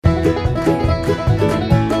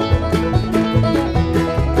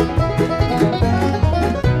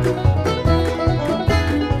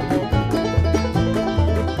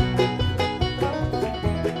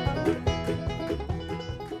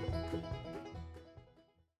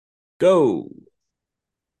Go.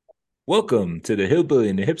 Welcome to the Hillbilly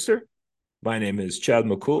and the Hipster. My name is Chad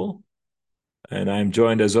McCool, and I'm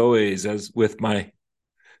joined as always as with my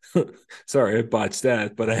sorry, I botched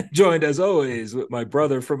that, but I'm joined as always with my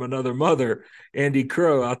brother from another mother, Andy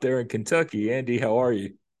Crow, out there in Kentucky. Andy, how are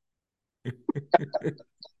you?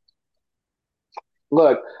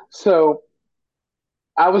 Look, so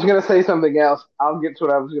I was gonna say something else. I'll get to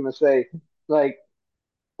what I was gonna say. Like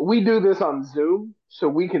we do this on Zoom, so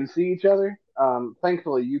we can see each other.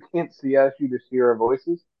 Thankfully, you can't see us; you just hear our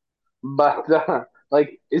voices. But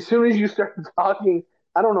like as soon as you start talking,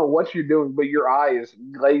 I don't know what you're doing, but your eye is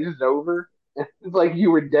glazed over. It's like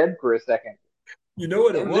you were dead for a second, You know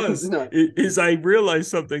what it and then was is I realized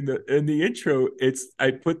something that in the intro it's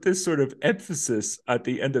I put this sort of emphasis at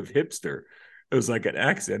the end of hipster. It was like an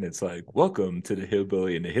accent. It's like, welcome to the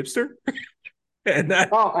hillbilly and the hipster. And that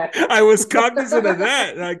oh, I was cognizant of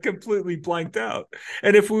that and I completely blanked out.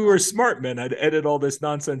 And if we were smart men, I'd edit all this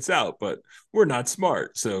nonsense out, but we're not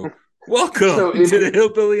smart. So welcome so to the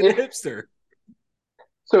hillbilly and the if hipster.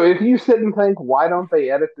 so if you sit and think, why don't they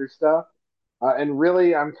edit their stuff? And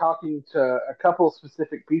really, I'm talking to a couple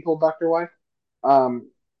specific people, Dr. White.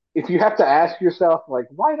 Um, if you have to ask yourself, like,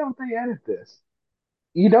 why don't they edit this?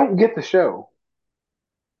 You don't get the show.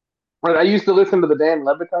 But I used to listen to the Dan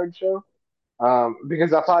Levitard show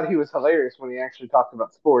because I thought he was hilarious when he actually talked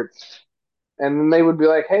about sports. And then they would be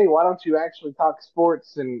like, hey, why don't you actually talk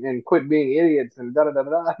sports and quit being idiots and da da da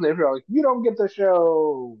da. And they were like, you don't get the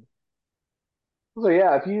show. So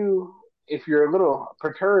yeah, if you're a little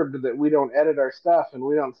perturbed that we don't edit our stuff and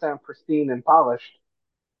we don't sound pristine and polished,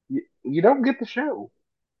 you don't get the show.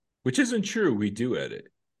 Which isn't true. We do edit.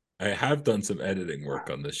 I have done some editing work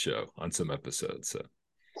on this show on some episodes. So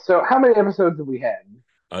So how many episodes have we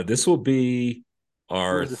had? this will be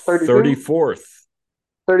our Was this 32? 34th.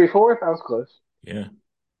 34th? I was close. Yeah.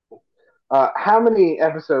 How many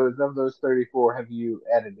episodes of those 34 have you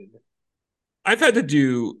edited? I've had to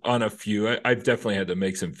do on a few. I've definitely had to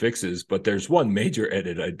make some fixes, but there's one major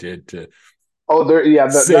edit I did to Oh, there. Yeah,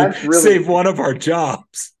 that's save really one of our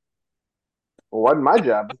jobs. wasn't my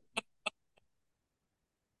job.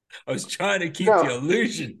 I was trying to keep the No.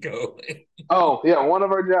 illusion going. Oh, yeah, one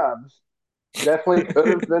of our jobs definitely could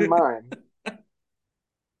have been mine.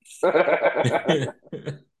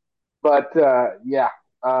 But yeah,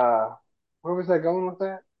 uh, where was I going with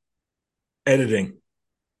that? Editing.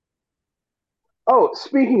 Oh,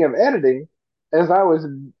 speaking of editing, as I was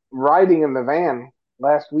riding in the van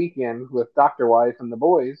last weekend with Doctor Wife and the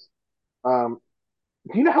boys, um,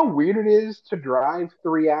 do you know how weird it is to drive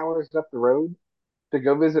 3 hours up the road to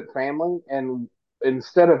go visit family and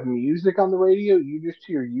instead of music on the radio, you just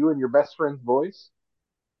hear you and your best friend's voice?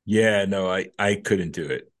 Yeah, no, I couldn't do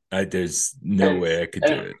it. There's no And way I could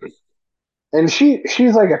do and, it. and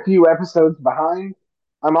she's like a few episodes behind.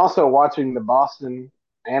 I'm also watching the Boston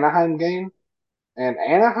Anaheim game, and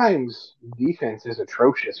Anaheim's defense is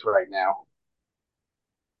atrocious right now.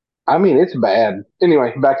 I mean, it's bad.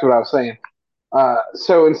 Anyway, back to what I was saying.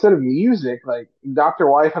 So instead of music, like Dr.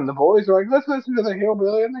 Wife and the boys are like, let's listen to the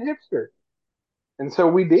hillbilly and the hipster. And so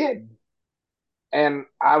we did. And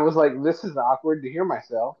I was like, this is awkward to hear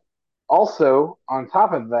myself. Also, on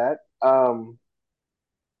top of that,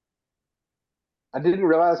 I didn't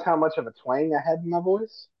realize how much of a twang I had in my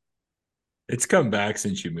voice. It's come back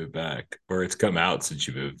since you moved back, or it's come out since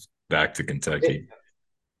you moved back to It, Kentucky.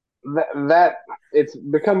 that it's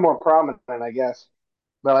become more prominent, I guess.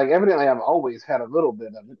 But like evidently, I've always had a little bit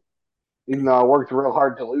of it, even though I worked real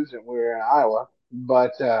hard to lose it when we were in Iowa.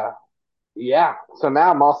 But yeah, so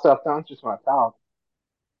now I'm all self conscious when I talk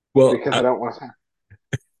Well, because I don't want to sound.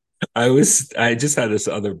 I just had this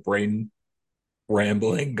other brain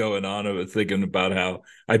rambling going on. I was thinking about how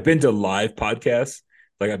I've been to live podcasts.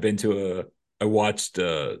 Like I watched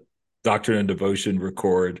Doctrine and Devotion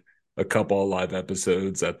record a couple of live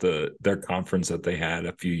episodes at their conference that they had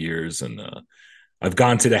a few years, and I've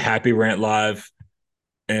gone to the Happy Rant live,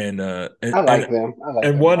 and I like them. I like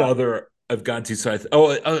them a one lot. other I've gone to. So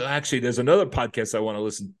actually, there's another podcast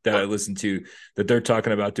I listen to that they're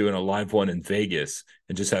talking about doing a live one in Vegas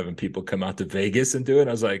and just having people come out to Vegas and do it.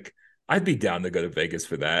 I was like, I'd be down to go to Vegas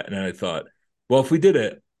for that. And then I thought, well, if we did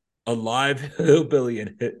a live hillbilly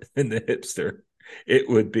in the hipster, it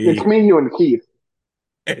would It's be. me, you, and Keith.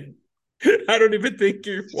 And I don't even think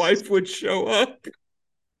your wife would show up.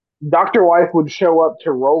 Dr. Wife would show up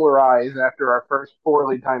to roll her eyes after our first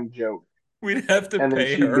poorly timed joke, We'd have to and then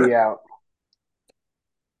pay she'd be her. out.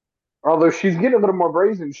 Although she's getting a little more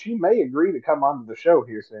brazen, she may agree to come onto the show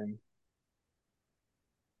here soon.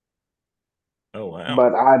 Oh wow.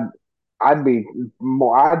 But I'd be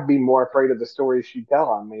more afraid of the stories she'd tell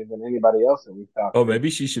on me than anybody else that we've talked Oh, to. maybe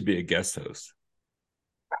she should be a guest host.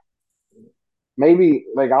 Maybe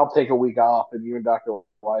like I'll take a week off and you and Dr.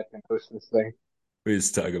 White can host this thing. We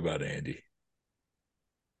just talk about Andy.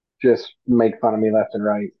 Just make fun of me left and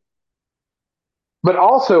right. But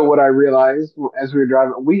also, what I realized as we were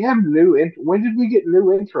driving, we have when did we get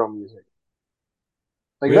new intro music?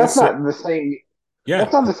 Like We have so that's yeah,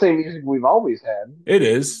 not the same music we've always had. it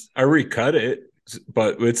is. I recut it,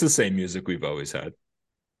 but it's the same music we've always had.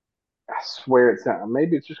 I swear it's not.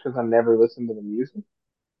 Maybe it's just because I never listened to the music,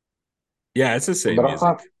 Yeah, it's the same but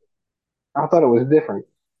music. I thought it was different.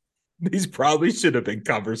 These probably should have been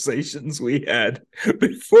conversations we had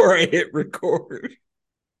before I hit record.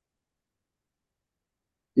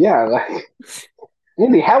 Yeah, like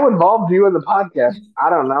Andy, how involved are you in the podcast? I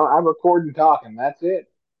don't know. I record and talk, and that's it.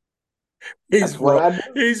 That's what I do.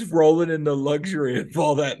 He's rolling in the luxury of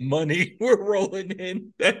all that money we're rolling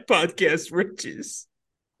in that podcast riches.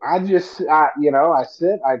 I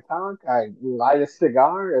sit, I talk, I light a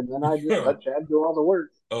cigar, and then I just Yeah. let Chad do all the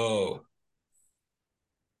work. Oh,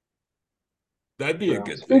 that'd be a So,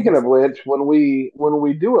 good thing. speaking of which, when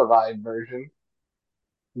we do a live version,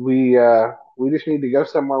 we just need to go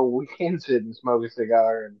somewhere where we can sit and smoke a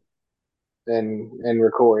cigar and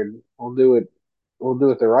record. We'll do it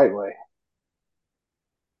the right way.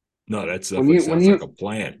 No, that When definitely you when sounds like you a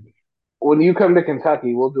plan. when you come to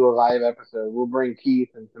Kentucky, we'll do a live episode. We'll bring Keith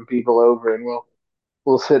and some people over, and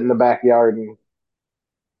we'll sit in the backyard and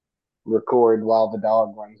record while the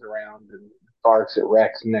dog runs around and barks at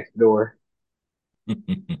Rex next door.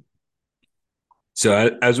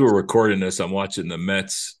 So as we're recording this, I'm watching the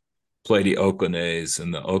Mets play the Oakland A's,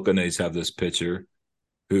 and the Oakland A's have this pitcher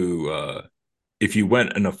who, if you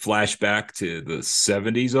went in a flashback to the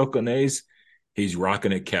 '70s Oakland A's, he's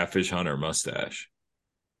rocking a Catfish Hunter mustache.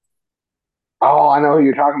 Oh, I know who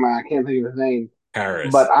you're talking about. I can't think of his name,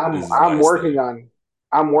 but Harris is his I'm last working name. on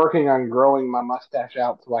I'm working on growing my mustache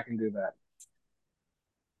out so I can do that.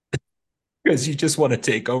 Because you just want to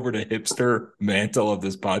take over the hipster mantle of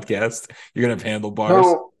this podcast. You're gonna have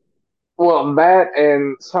handlebars. No, well, that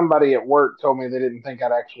and somebody at work told me they didn't think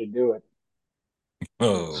I'd actually do it.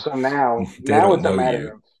 Oh, So now, they now don't it's a know matter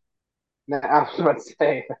you. of. Now, I was about to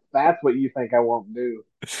say, if that's what you think I won't do,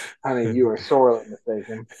 honey. You are sorely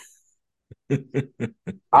mistaken.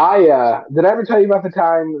 I did I ever tell you about the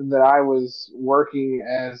time that I was working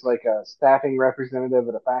as like a staffing representative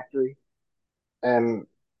at a factory and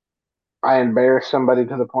I embarrassed somebody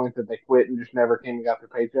to the point that they quit and just never came and got their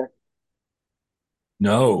paycheck?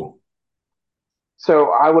 No.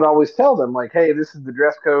 So I would always tell them like, "Hey, this is the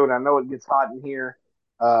dress code. I know it gets hot in here,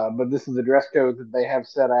 but this is the dress code that they have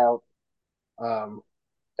set out." Um,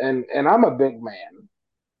 and I'm a big man,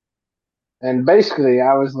 and basically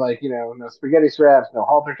I was like, no spaghetti straps, no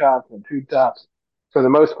halter tops, no tube tops. For the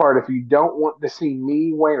most part, if you don't want to see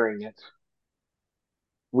me wearing it,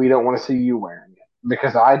 we don't want to see you wearing it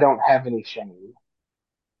because I don't have any shame.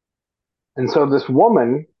 And so this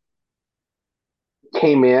woman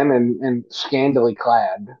came in and scantily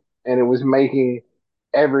clad, and it was making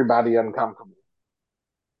everybody uncomfortable.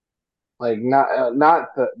 Like not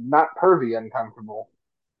pervy uncomfortable,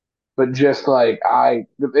 but just like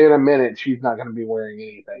in a minute she's not going to be wearing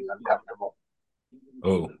anything uncomfortable.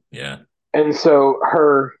 Oh, yeah. And so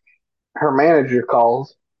her manager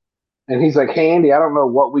calls and he's like, "Hey Andy, I don't know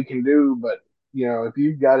what we can do, but if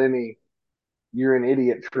you've got any you're an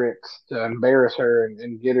idiot tricks to embarrass her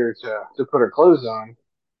and get her to put her clothes on,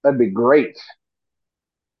 that'd be great."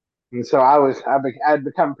 And so I'd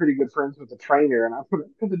become pretty good friends with the trainer, and I put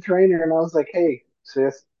it to the trainer, and I was like, "Hey,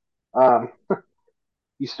 sis, um,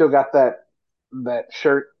 you still got that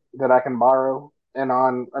shirt that I can borrow?" And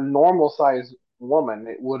on a normal size woman,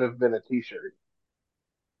 it would have been a t-shirt,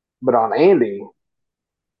 but on Andy,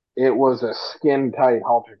 it was a skin tight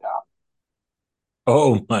halter top.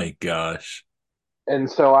 Oh my gosh. And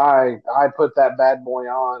so I put that bad boy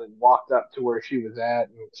on and walked up to where she was at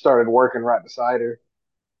and started working right beside her.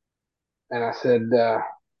 And I said,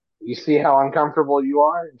 "You see how uncomfortable you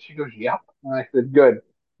are?" And she goes, "Yep." And I said, "Good.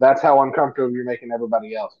 That's how uncomfortable you're making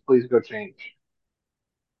everybody else. Please go change."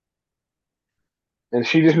 And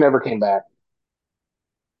she just never came back.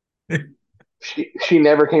 She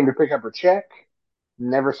never came to pick up her check.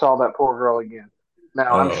 Never saw that poor girl again.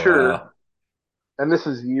 Now I'm Oh sure, wow. and this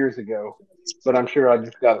is years ago, but I'm sure I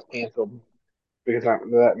just got it canceled because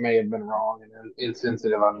that may have been wrong and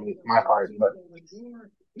insensitive on my part. But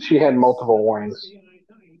she had multiple warnings,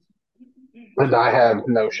 and I have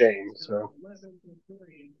no shame. So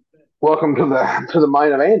welcome to the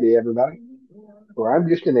mind of Andy, everybody. Where I'm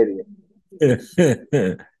just an idiot.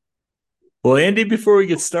 Well, Andy, before we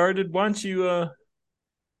get started, why don't you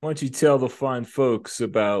tell the fine folks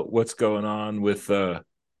about what's going on with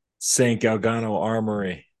Saint Galgano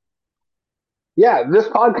Armory? Yeah, this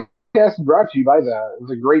podcast is brought to you by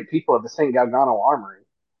the great people at the St. Galgano Armory.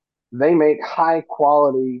 They make high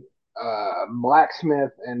quality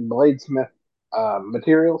blacksmith and bladesmith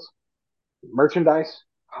materials, merchandise.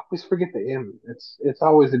 I always forget the M. It's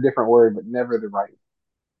always a different word, but never the right.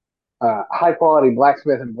 High quality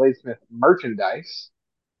blacksmith and bladesmith merchandise.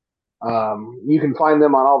 You can find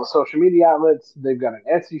them on all the social media outlets. They've got an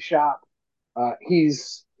Etsy shop.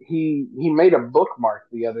 He made a bookmark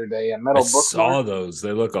the other day, a I metal bookmark. saw those.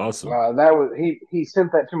 They look awesome. That was he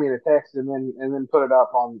sent that to me in a text and then put it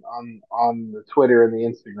up on the Twitter and the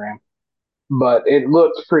Instagram. But it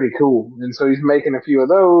looks pretty cool, and so he's making a few of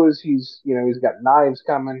those. He's got knives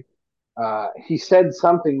coming. He said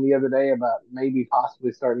something the other day about maybe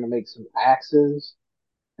possibly starting to make some axes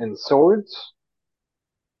and swords.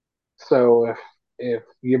 So if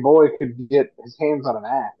your boy could get his hands on an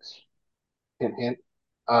axe, hint hint,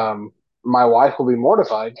 um, my wife will be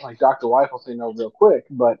mortified. Like Doctor Wife will say no real quick,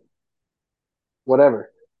 but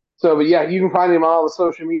whatever. So, but yeah, you can find him on all the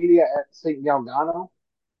social media at Saint Galgano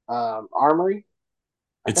Armory,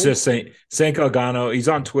 I It's think. just Saint Galgano. He's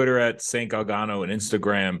on Twitter at Saint Galgano and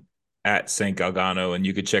Instagram at Saint Galgano. And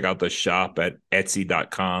you can check out the shop at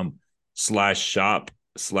etsy.com/shop/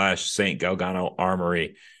 Saint Galgano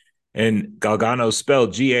Armory. And Galgano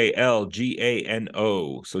spelled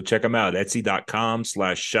Galgano. So check them out.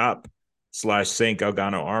 Etsy.com/shop/ Saint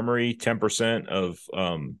Galgano Armory. 10% of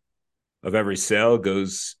every sale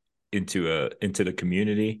goes into the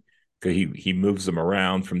community because he moves them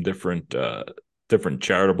around from different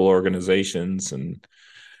charitable organizations and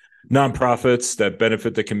nonprofits that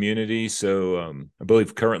benefit the community. So I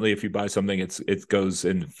believe currently, if you buy something, it goes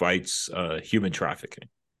and fights human trafficking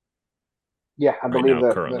Yeah, I right believe now.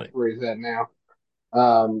 that's Currently, where he's at now.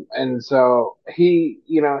 And so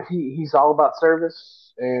he's all about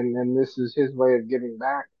service, and this is his way of giving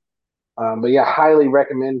back. But yeah, highly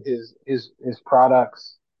recommend his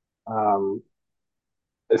products. Um,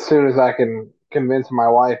 as soon as I can convince my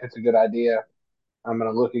wife it's a good idea, I'm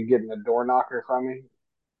gonna look at getting a door knocker from him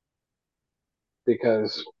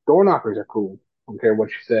because door knockers are cool. I don't care what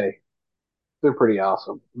you say. They're pretty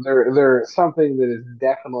awesome. They're something that is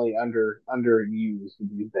definitely underused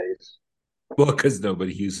these days. well, because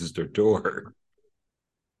nobody uses their door.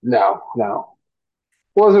 No, no.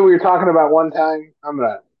 What was it we were talking about one time? I'm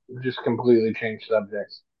gonna just completely change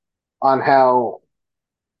subjects on how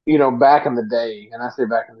back in the day, and I say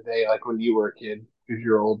back in the day, like when you were a kid, because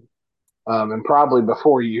you're old, and probably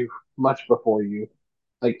before you, much before you,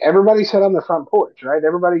 like everybody sat on the front porch, right?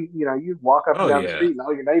 Everybody, you'd walk up and Oh down the yeah. street, and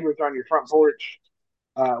all your neighbors are on your front porch.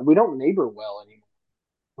 We don't neighbor well anymore.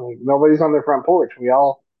 Like nobody's on their front porch.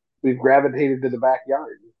 We've gravitated to the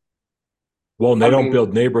backyard. Well, and I they don't mean,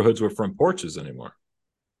 build neighborhoods with front porches anymore.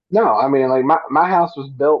 no, I mean like my house was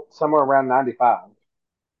built somewhere around 95,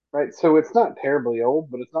 right? So it's not terribly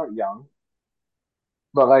old, but it's not young.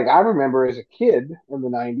 But like I remember as a kid in the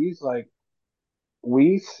 90s, like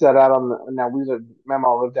we set out on the now we lived my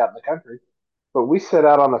mom lived out in the country, but we set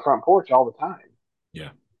out on the front porch all the time. Yeah.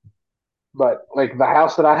 But like the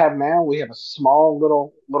house that I have now, we have a small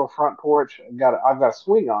little front porch. I've got a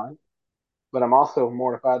swing on, but I'm also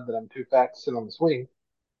mortified that I'm too fat to sit on the swing.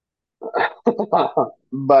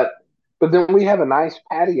 but but then we have a nice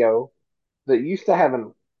patio that used to have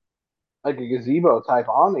like a gazebo type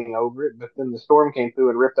awning over it, but then the storm came through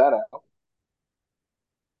and ripped that out.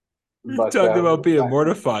 You But talked about being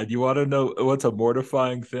mortified. You want to know what's a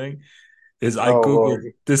mortifying thing? Is I oh Googled, Lord,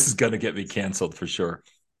 this is gonna get me canceled for sure.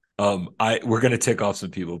 I we're gonna tick off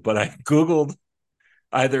some people, but I Googled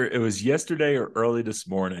either it was yesterday or early this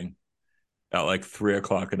morning at like 3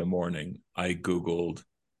 o'clock in the morning. I Googled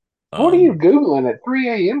what are you um googling at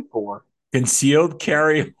 3 a.m. for? concealed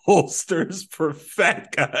carry holsters for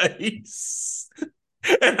fat guys.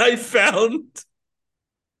 And I found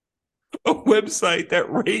a website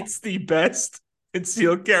that rates the best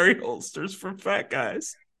concealed carry holsters for fat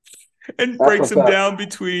guys and That's breaks what's them up. down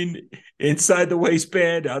between inside the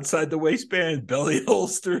waistband, outside the waistband, belly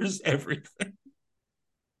holsters, everything.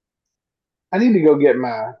 I need to go get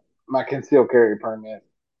my concealed carry permit.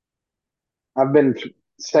 I've been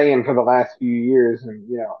saying for the last few years, and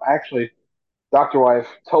actually, Doctor Wife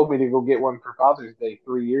told me to go get one for Father's Day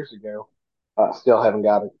 3 years ago. Still haven't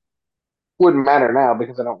got it. Wouldn't matter now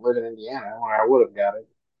because I don't live in Indiana where I would have got it.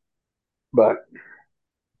 But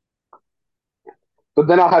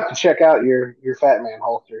then I'll have to check out your Fat Man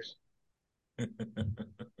holsters.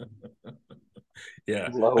 Yeah,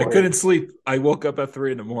 I Lord, couldn't sleep. I woke up at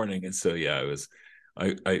 3 in the morning, and so yeah, I was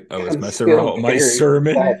messing around concealed with my carry fat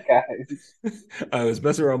sermon. guys. I was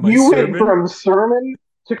messing around with my You went sermon. from sermon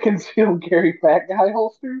to concealed carry fat guy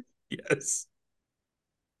holsters. Yes.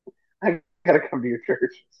 I gotta come to your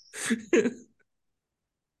church.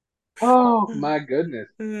 Oh my goodness,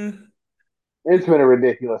 it's been a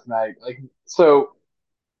ridiculous night. Like, so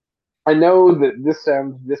I know that this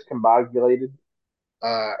sounds discombobulated,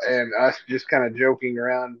 and us just kind of joking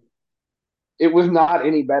around. It was not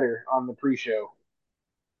any better on the pre-show.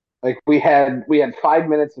 Like we had 5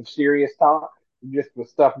 minutes of serious talk, just with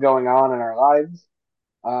stuff going on in our lives,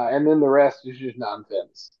 and then the rest is just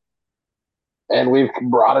nonsense. And we've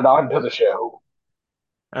brought it on to the show,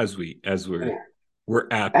 as we're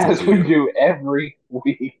apt to as we do. do every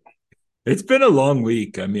week. It's been a long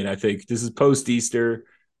week. I mean, I think this is post Easter.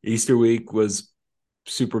 Easter week was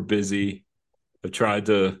super busy. I tried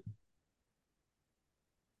to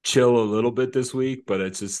chill a little bit this week, but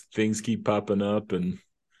it's just things keep popping up, and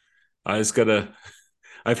I just gotta.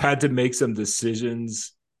 I've had to make some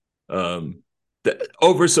decisions um,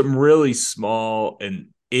 over some really small and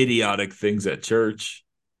idiotic things at church,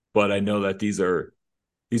 but I know that these are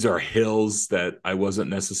hills that I wasn't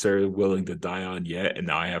necessarily willing to die on yet, and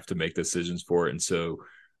now I have to make decisions for it. And so,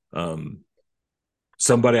 um,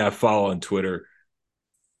 somebody I follow on Twitter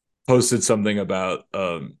posted something about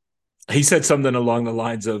he said something along the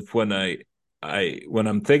lines of when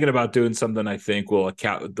I'm thinking about doing something, I think, well,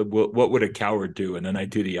 what would a coward do? And then I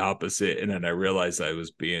do the opposite, and then I realized I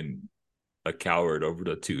was being a coward over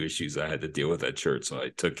the two issues I had to deal with at church. So I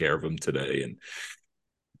took care of them today and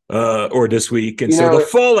or this week, and You so the know,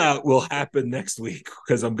 fallout will happen next week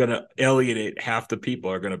because I'm gonna alienate half the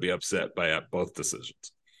people are gonna be upset by both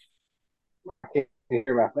decisions. I can't hear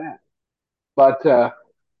about that. But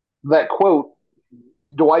that quote,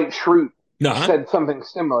 Dwight Schrute Nah, said something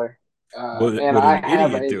similar, and would an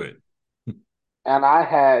idiot do it?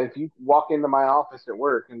 if you walk into my office at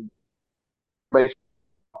work and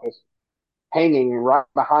office hanging right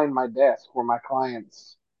behind my desk where my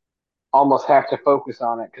clients almost have to focus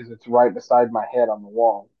on it because it's right beside my head on the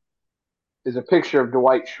wall, is a picture of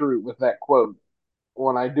Dwight Schrute with that quote.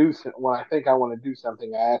 When I think I want to do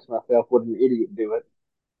something, I ask myself, would an idiot do it?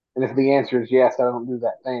 And if the answer is yes, I don't do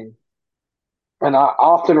that thing. And I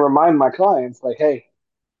often remind my clients, like, hey,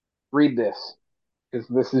 read this because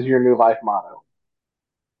this is your new life motto.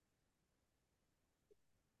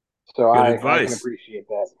 So Good I can advice. appreciate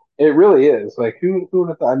that. It really is. Like, who would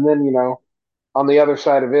have thought? And then, on the other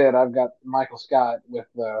side of it, I've got Michael Scott with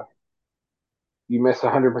you miss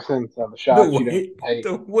 100% of the The shots you don't Wayne, take.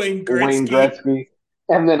 the Wayne Wayne Gretzky. Gretzky.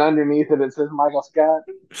 And then underneath it, it says Michael Scott.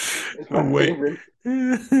 It's The my Wayne,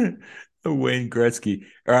 favorite. the Wayne Gretzky.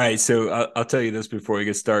 All right, so I'll tell you this before we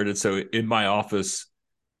get started. So in my office,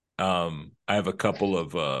 I have a couple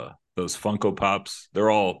of those Funko Pops.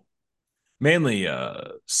 They're all mainly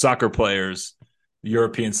soccer players,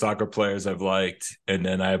 European soccer players I've liked, and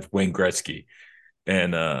then I have Wayne Gretzky,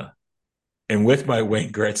 and with my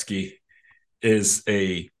Wayne Gretzky is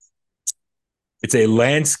a it's a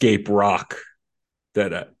landscape rock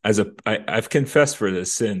that I've confessed for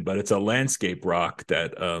this sin, but it's a landscape rock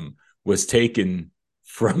that was taken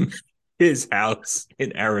from his house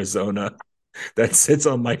in Arizona that sits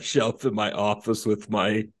on my shelf in my office with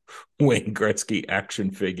my Wayne Gretzky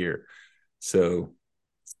action figure. So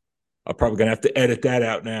I'm probably gonna have to edit that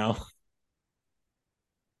out now.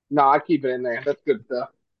 No, I keep it in there. That's good stuff.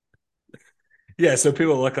 Yeah, so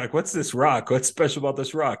people look like, what's this rock? What's special about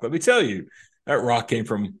this rock? Let me tell you, that rock came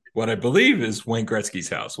from what I believe is Wayne Gretzky's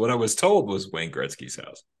house. What I was told was Wayne Gretzky's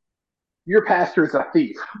house. Your pastor's a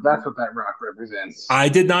thief. That's what that rock represents. I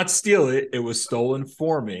did not steal it. It was stolen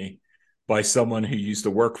for me by someone who used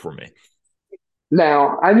to work for me.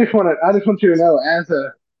 Now, I just want you to know,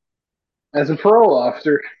 as a parole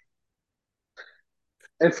officer,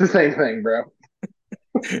 it's the same thing, bro.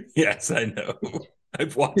 Yes, I know.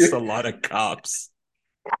 I've watched You're a lot of cops.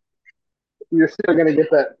 you're still gonna get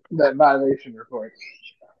that violation report.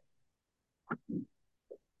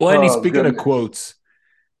 Well, Andy, Oh speaking of goodness. quotes,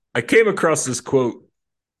 I came across this quote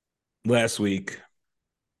last week.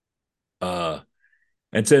 Uh,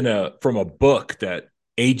 and it's in a from a book that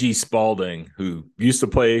A.G. Spalding, who used to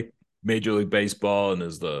play Major League Baseball and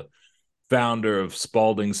is the founder of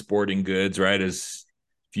Spalding Sporting Goods, right? As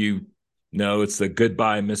if you know, it's the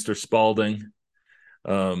Goodbye, Mr. Spalding.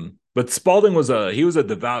 But Spalding was a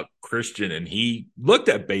devout Christian, and he looked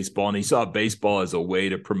at baseball and he saw baseball as a way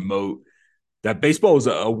to promote that baseball was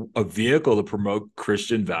a vehicle to promote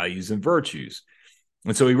Christian values and virtues.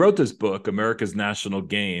 And so he wrote this book, America's National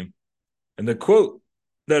Game. And the quote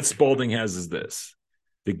that Spalding has is this: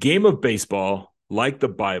 the game of baseball, like the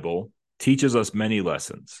Bible, teaches us many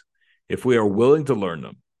lessons if we are willing to learn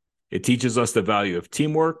them. It teaches us the value of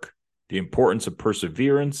teamwork, the importance of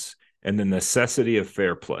perseverance, and the necessity of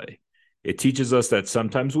fair play. It teaches us that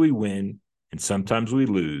sometimes we win and sometimes we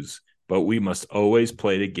lose, but we must always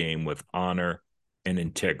play the game with honor and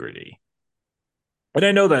integrity. And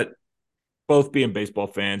I know that both being baseball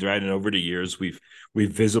fans, right? And over the years, we've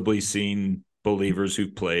visibly seen believers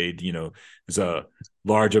who've played. There's a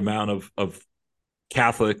large amount of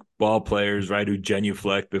Catholic ball players, right, who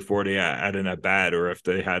genuflect before they had an at bat or if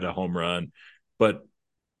they had a home run. But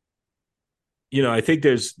I think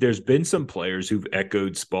there's been some players who've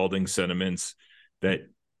echoed Spalding's sentiments that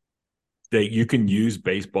you can use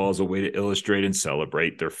baseball as a way to illustrate and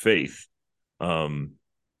celebrate their faith. Um,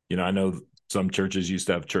 I know some churches used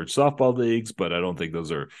to have church softball leagues, but I don't think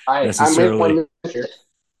I made necessarily one this year.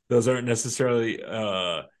 those aren't necessarily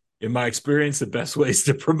in my experience the best ways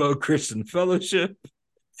to promote Christian fellowship.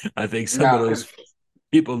 I think some of No, because those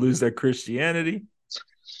people lose their Christianity.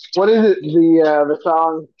 what is it? The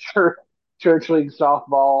song Church League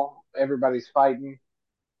softball. Everybody's fighting.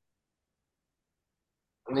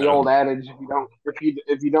 And I the old don't. adage: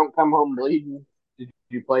 if you don't come home bleeding, did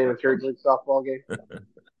you play in a church league softball game?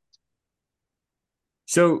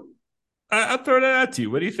 So I'll throw that out to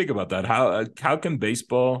you. What do you think about that? How can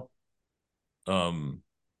baseball, um,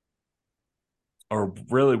 or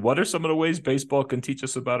really, what are some of the ways baseball can teach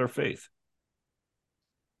us about our faith?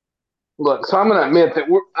 Look, so I'm going to admit that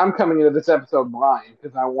I'm coming into this episode blind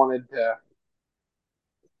because I wanted to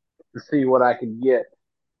see what I could get.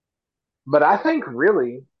 But I think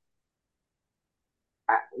really,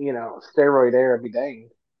 steroid era be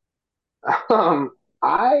danged. Um,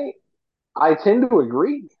 I I tend to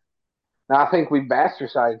agree. Now I think we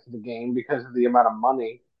bastardized the game because of the amount of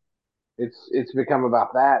money it's become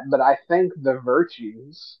about that. But I think the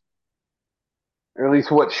virtues, or at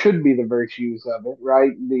least what should be the virtues of it,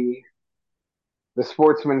 right? The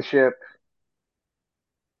sportsmanship,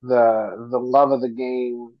 the love of the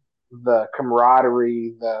game, the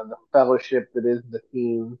camaraderie, the fellowship that is the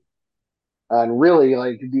team, and really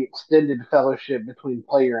like the extended fellowship between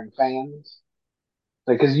player and fans.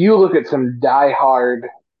 Like, because you look at some diehard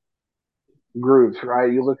groups,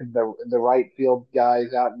 right? You look at the right field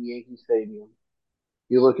guys out in Yankee Stadium.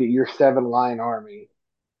 You look at your seven line army.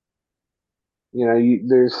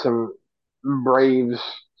 There's some Braves,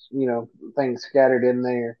 things scattered in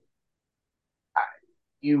there.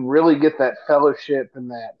 You really get that fellowship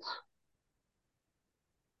and that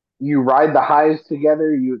you ride the highs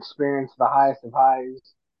together. You experience the highest of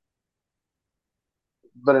highs,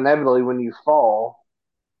 but inevitably when you fall,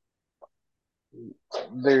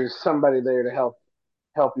 there's somebody there to help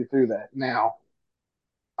you through that. Now,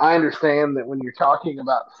 I understand that when you're talking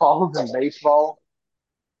about falls in baseball,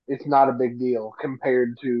 it's not a big deal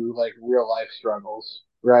compared to like real life struggles,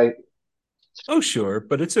 right? Oh, sure,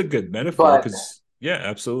 but it's a good metaphor But because yeah,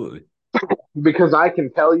 absolutely. because I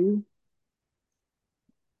can tell you,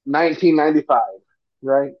 1995,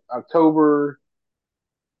 right? October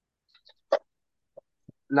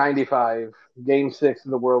 95, Game 6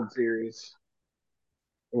 of the World Series.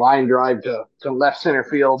 Line drive to left center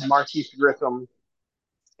field. Marquise Grissom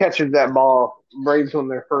catches that ball. Braves win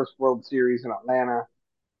their first World Series in Atlanta.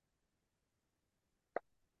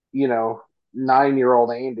 You know,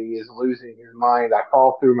 9-year-old Andy is losing his mind. I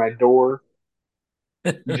fall through my door,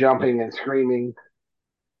 jumping and screaming.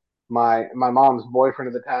 My mom's boyfriend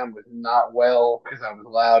at the time was not well because I was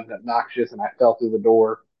loud and obnoxious, and I fell through the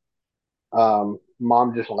door.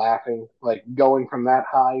 Mom just laughing, like going from that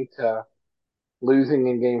high to losing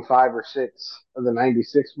in Game 5 or 6 of the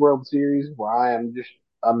 '96 World Series, where I am just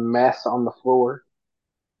a mess on the floor,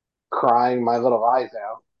 crying my little eyes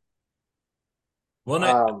out. Well,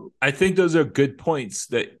 Um, I think those are good points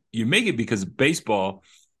that you make it because baseball,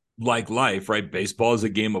 like life, right? Baseball is a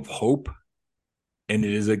game of hope and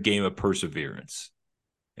it is a game of perseverance.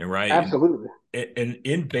 And right. Absolutely. And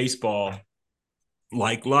in baseball,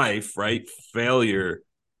 like life, right? Failure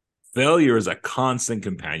is a constant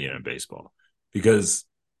companion in baseball because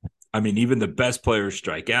I mean, even the best players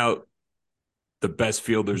strike out, the best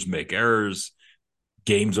fielders make errors,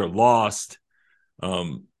 games are lost.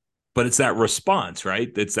 Um, but it's that response, right?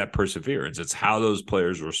 It's that perseverance. It's how those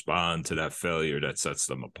players respond to that failure that sets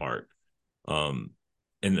them apart. Um,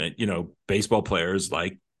 and that, baseball players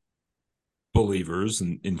like believers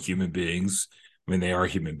and human beings. I mean, they are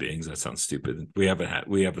human beings. That sounds stupid. We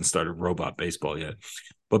haven't started robot baseball yet,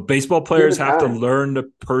 but baseball Give players it have to time. learn to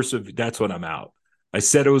persevere. That's when I'm out. I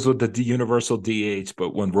said it was with the universal DH,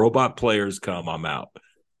 but when robot players come, I'm out.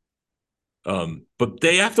 But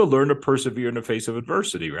they have to learn to persevere in the face of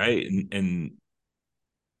adversity, right? And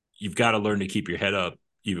you've got to learn to keep your head up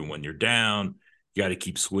even when you're down. You got to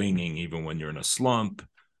keep swinging even when you're in a slump.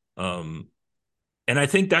 Um, and I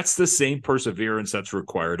think that's the same perseverance that's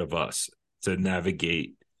required of us to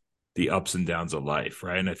navigate the ups and downs of life,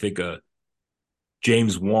 right? And I think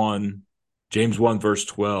James 1, James 1, verse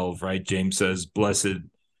 12, right? James says, blessed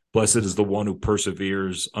is the one who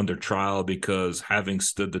perseveres under trial, because having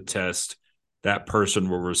stood the test, that person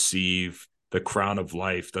will receive the crown of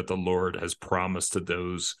life that the Lord has promised to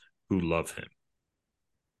those who love him.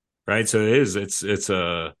 Right. So it's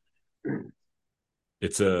a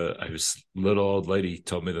I was little old lady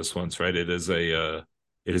told me this once, right? It is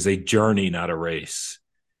a journey, not a race.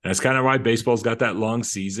 And that's kind of why baseball's got that long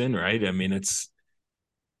season, right? I mean, it's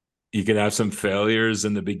you can have some failures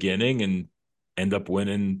in the beginning and end up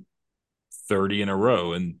winning 30 in a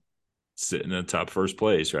row and sitting in the top first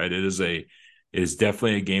place, right? It is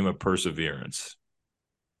definitely a game of perseverance.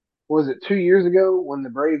 Was it 2 years ago when the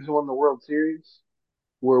Braves won the World Series?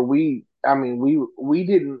 Where I mean, we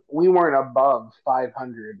weren't above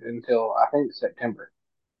 500 until I think September.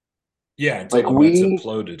 Yeah, until Like the Mets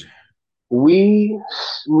imploded. we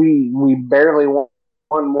we barely won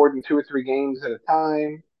more than 2 or 3 games at a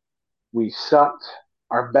time. We sucked.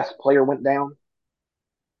 Our best player went down,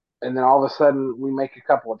 and then all of a sudden we make a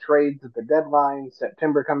couple of trades at the deadline.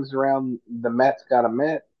 September comes around, the Mets got a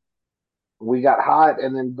Met. We got hot,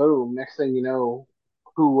 and then boom! Next thing you know,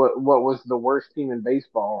 what was the worst team in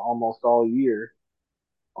baseball almost all year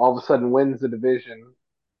all of a sudden wins the division,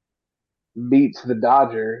 beats the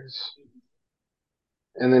Dodgers,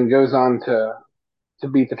 and then goes on to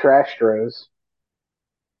beat the Trastros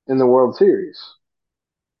in the World Series.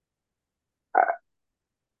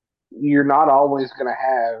 You're not always going to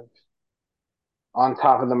have on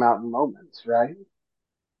top of the mountain moments, right?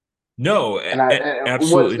 No, And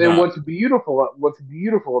absolutely not. what's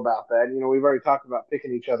beautiful about that, we've already talked about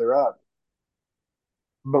picking each other up,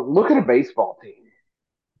 but look at a baseball team.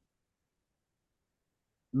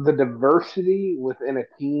 The diversity within a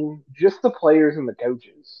team, just the players and the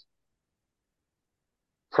coaches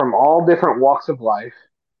from all different walks of life.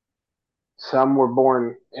 Some were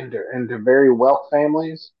born into very wealth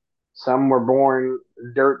families. Some were born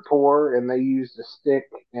dirt poor and they used a stick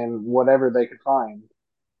and whatever they could find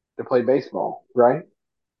to play baseball, right?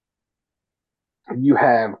 You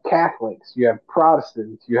have Catholics, you have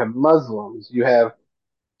Protestants, you have Muslims, you have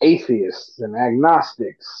atheists and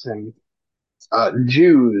agnostics and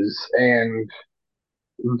Jews and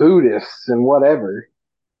Buddhists and whatever.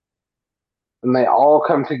 And they all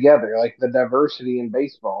come together. Like the diversity in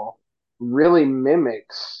baseball really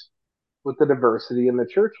mimics what the diversity in the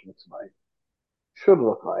church looks like, should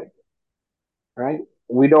look like, right?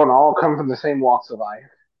 We don't all come from the same walks of life.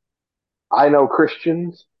 I know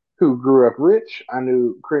Christians who grew up rich. I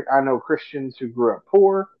know Christians who grew up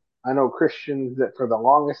poor. I know Christians that for the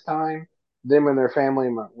longest time, them and their family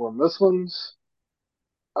were Muslims,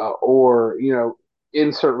 or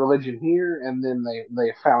insert religion here, and then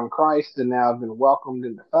they found Christ and now have been welcomed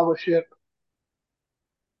into fellowship.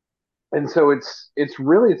 And so it's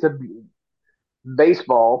a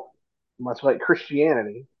baseball, much like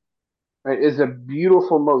Christianity, right, is a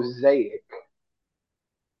beautiful mosaic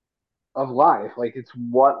of life. Like it's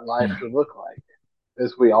what life Hmm. should look like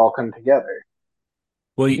as we all come together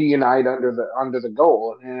Well, to unite under the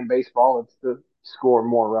goal. And in baseball, it's to score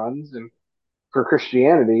more runs, and for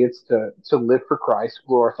Christianity, it's to live for Christ,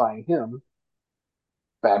 glorifying Him,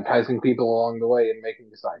 baptizing people along the way, and making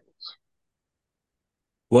disciples.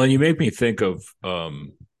 and you make me think of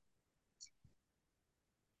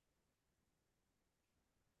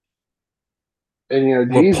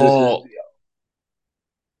And what Paul.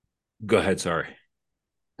 Go ahead. Sorry.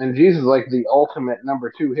 Jesus is like the ultimate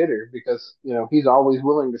number two hitter because he's always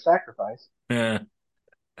willing to sacrifice. Eh.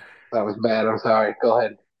 That was bad. I'm sorry. Go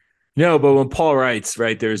ahead. No, but when Paul writes,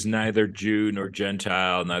 right, there's neither Jew nor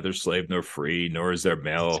Gentile, neither slave nor free, nor is there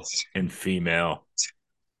male and female.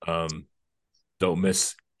 Um, don't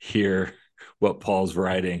mishear what Paul's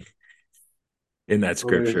writing in that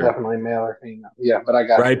Well, there's scripture. definitely male or female. Yeah, but I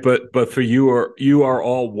got you. Right, but for you are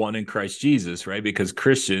all one in Christ Jesus, right? Because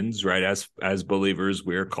Christians, right, as believers,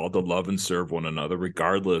 we are called to love and serve one another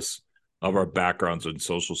regardless of our backgrounds and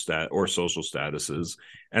social statuses.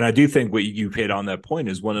 And I do think what you hit on that point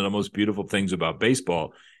is one of the most beautiful things about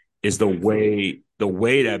baseball is the way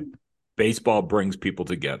that baseball brings people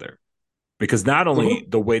together. Because not only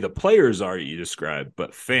Mhm. the way the players are you described,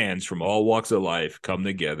 but fans from all walks of life come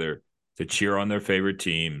together to cheer on their favorite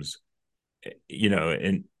teams,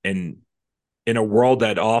 and in a world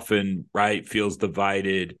that often, right, feels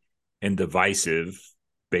divided, and divisive,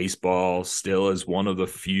 baseball still is one of the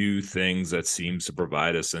few things that seems to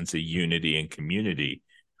provide a sense of unity and community.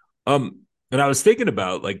 And I was thinking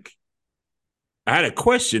about like I had a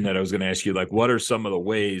question that I was going to ask you, like, what are some of the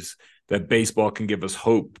ways that baseball can give us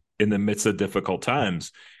hope in the midst of difficult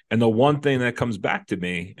times? And the one thing that comes back to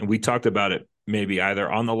me, and we talked about it maybe either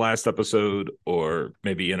on the last episode or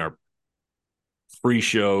maybe in our free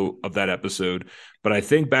show of that episode, but I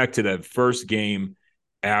think back to that first game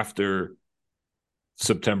after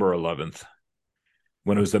September 11th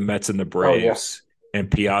when it was the Mets and the Oh yes, Braves,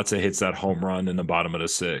 and Piazza hits that home run in the bottom of the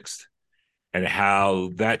sixth, and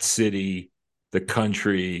how that city, the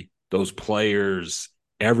country, those players,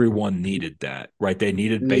 everyone needed that, right? They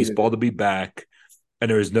needed needed baseball it to be back, and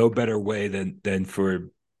there was no better way than for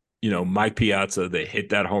Mike Piazza to hit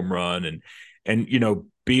that home run and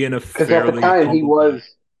being a because at the fairly time humble guy.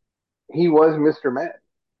 he was Mr. Met,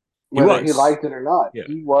 He whether he was, liked it or not. yeah.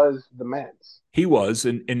 He was the Mets. He was,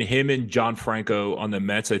 and him and John Franco on the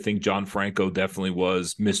Mets. I think John Franco definitely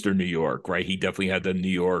was Mr. New York, right? He definitely had the New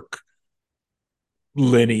York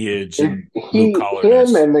lineage It, and blue him,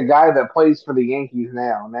 collarness. and the guy that plays for the Yankees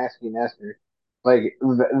now, Nasty Nestor, like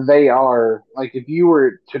they are like if you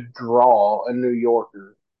were to draw a New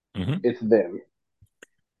Yorker, Mm-hmm. it's them.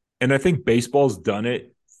 And I think baseball's done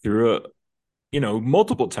it through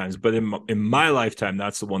multiple times, but in my lifetime,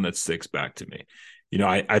 that's the one that sticks back to me.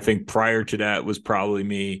 I think prior to that was probably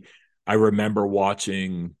me. I remember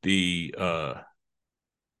watching the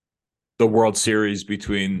World Series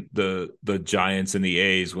between the Giants and the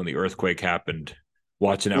A's when the earthquake happened,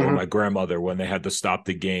 watching that with Hmm. my grandmother when they had to stop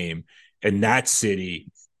the game. And that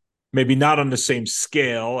city, maybe not on the same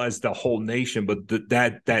scale as the whole nation, but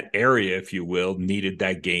that area, if you will, needed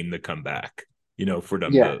that game to come back. For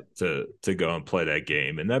them Yeah, to go and play that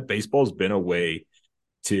game, and that baseball's been a way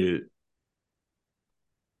to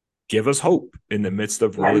give us hope in the midst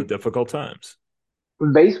of really and difficult times.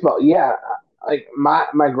 baseball. Yeah, like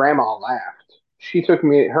my grandma laughed. She took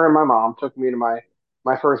me. Her and my mom took me to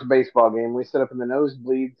my first baseball game. We set up in the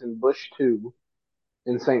nosebleeds in Bush Two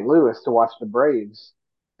in St. Louis to watch the Braves.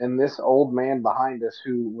 And this old man behind us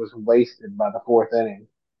who was wasted by the fourth inning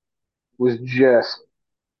was just,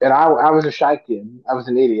 and I was a shy kid. I was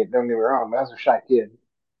an idiot, don't get me wrong, but I was a shy kid.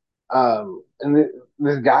 And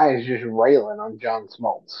this guy is just railing on John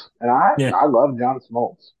Smoltz. And Yeah. I love John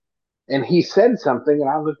Smoltz. And he said something, and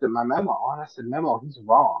I looked at my memo, and I said, Memo, he's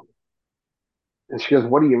wrong. And she goes,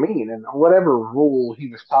 What do you mean? And whatever rule he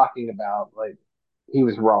was talking about, like, he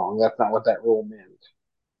was wrong. That's not what that rule meant.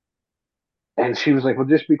 And she was like, Well,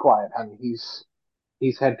 just be quiet, honey.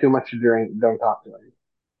 He's had too much to drink. Don't talk to him.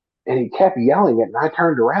 And he kept yelling it. And I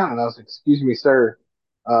turned around and I was like, Excuse me, sir.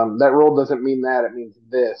 That rule doesn't mean that. It means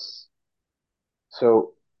this.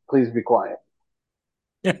 So please be quiet.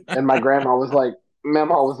 And my grandma was like,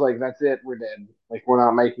 Mama was like, That's it. We're dead. Like, we're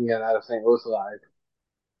not making it out of St. Louis alive.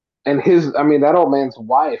 And I mean, that old man's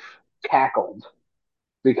wife cackled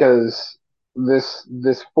because this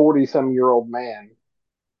 40 some year old man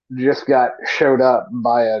just got showed up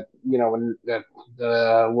by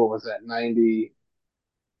what was that, 90,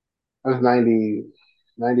 I was 90,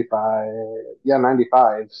 95. Yeah,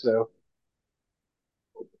 95. So,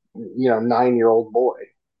 9-year old boy.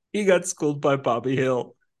 He got schooled by Bobby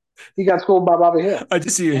Hill. He got schooled by Bobby Hill. I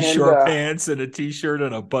just see his And, short pants and a t-shirt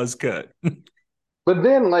and a buzz cut. but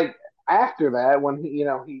then, like, after that, when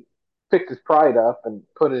he picked his pride up and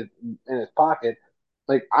put it in his pocket,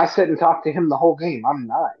 like, I sat and talked to him the whole game. I'm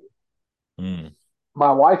 9. Mm.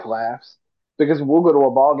 My wife laughs because we'll go to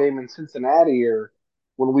a ball game in Cincinnati or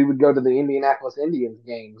when we would go to the Indianapolis Indians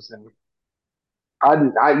games. And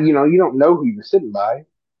you don't know who you're sitting by,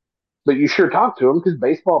 but you sure talk to them because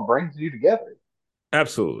baseball brings you together.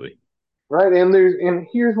 Absolutely. Right? And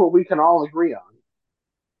here's what we can all agree on,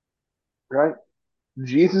 right?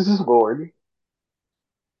 Jesus is Lord.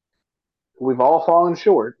 We've all fallen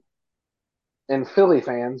short, and Philly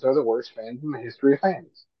fans are the worst fans in the history of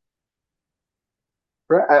fans.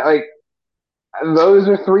 Right? Like those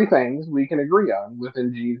are three things we can agree on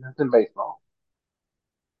within Jesus and baseball.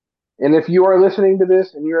 And if you are listening to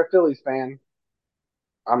this and you're a Phillies fan,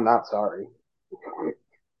 I'm not sorry.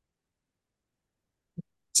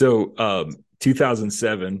 So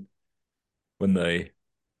 2007, when the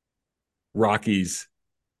Rockies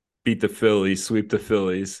beat the Phillies, sweep the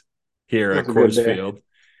Phillies here at That's a good Coors day. Field,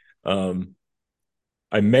 um,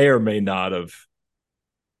 I may or may not have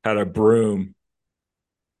had a broom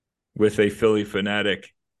with a Philly fanatic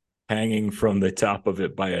hanging from the top of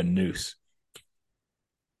it by a noose,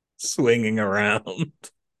 swinging around.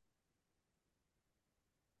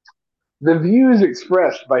 The views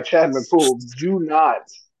expressed by Chad McPool do not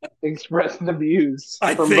express the views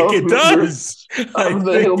I from think both it members does. I of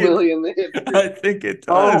the think it. hillbilly and the hipster. I think it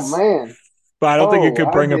Oh does. man. But I don't think you Oh, could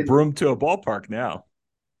I bring a didn't. broom to a ballpark now.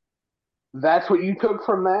 That's what you took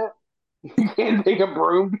from that? You can't take a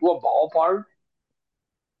broom to a ballpark?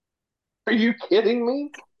 Are you kidding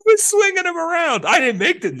me? I was swinging him around. I didn't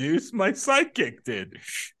make the news. My sidekick did.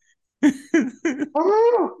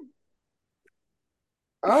 Oh,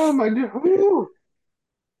 oh my god.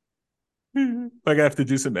 Like I have to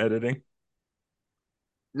do some editing.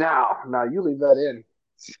 Now, you leave that in.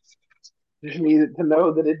 Just needed to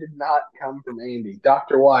know that it did not come from Andy.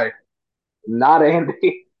 Dr. White, not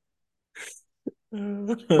Andy.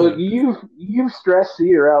 Look, you've stressed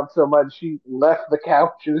Cedar out so much she left the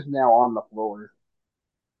couch and is now on the floor.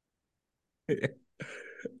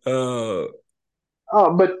 uh,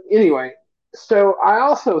 But anyway, so I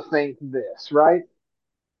also think this, right?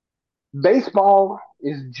 Baseball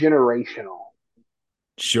is generational.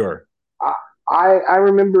 sure. I I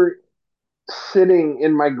remember sitting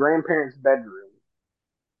in my grandparents' bedroom.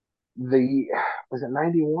 The was it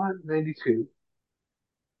 91, 92,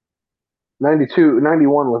 92,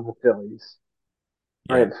 91 was the Phillies.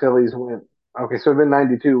 Yeah. Right, the Phillies went. Okay, so it'd been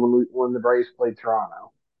 92 when the Braves played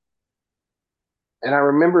Toronto. And I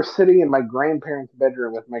remember sitting in my grandparents'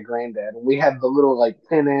 bedroom with my granddad, and we had the little like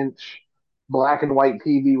 10-inch black and white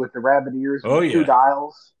TV with the rabbit ears and Oh the two yeah.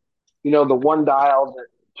 dials. You know, the one dial that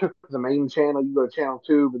took the main channel, you go to channel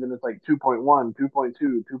two, but then it's like 2.1,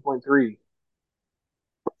 2.2, 2.3.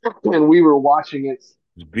 And we were watching it.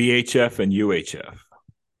 VHF and UHF.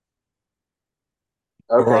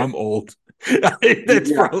 Or Okay. I'm old. That's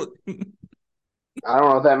Yeah, probably I don't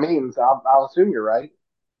know what that means. I'll assume you're right,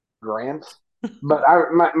 Gramps. But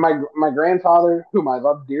my grandfather, whom I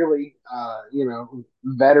love dearly,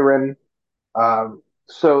 veteran.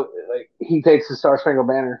 So like he takes the Star Spangled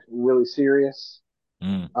Banner really serious.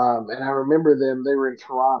 mm, And I remember them. They were in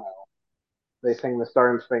Toronto. They sing the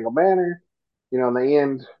Star Spangled Banner, and they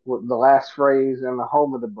end with the last phrase "in the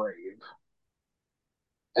home of the brave."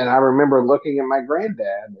 And I remember looking at my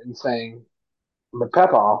granddad and saying, "But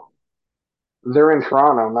Papa, they're in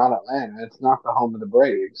Toronto, not Atlanta. It's not the home of the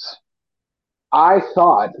Braves." I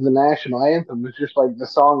thought the national anthem was just like the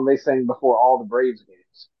song they sang before all the Braves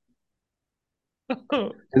games.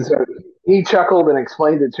 And so he chuckled and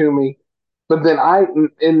explained it to me. But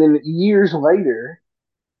and then years later,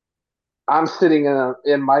 I'm sitting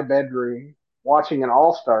in my bedroom watching an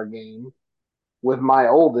All Star game with my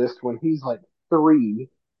oldest when he's like 3,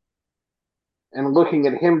 and looking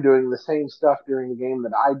at him doing the same stuff during the game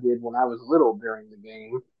that I did when I was little during the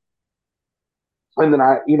game. And then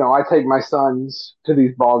I take my sons to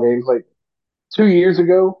these ball games like 2 years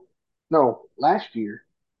ago. No, last year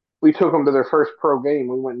we took them to their first pro game.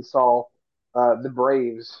 We went and saw the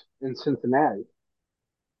Braves in Cincinnati,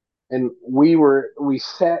 and we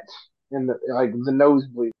sat in the like the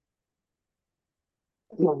nosebleed.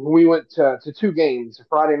 We went to two games,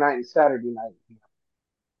 Friday night and Saturday night,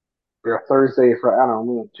 or Thursday. I don't know.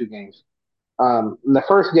 We went to two games. In the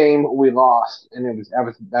first game we lost, and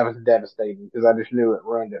that was devastating because I just knew it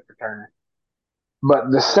ruined it for Turner.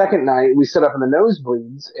 But the second night we set up in the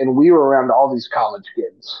nosebleeds, and we were around all these college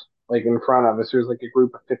kids, like in front of us. There was like a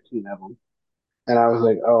group of 15 of them. And I was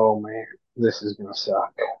like, oh man, this is gonna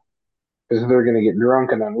suck because they're gonna get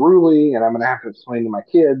drunk and unruly, and I'm gonna have to explain to my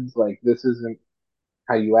kids like this isn't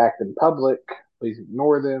how you act in public. Please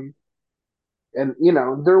ignore them. And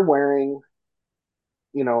they're wearing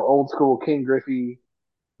old school King Griffey,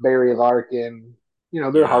 Barry Larkin. They're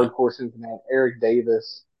yeah. hardcore Cincinnati, Eric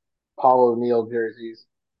Davis, Paul O'Neill jerseys,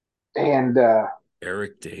 and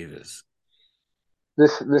Eric Davis.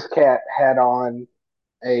 this cat had on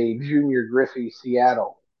a Junior Griffey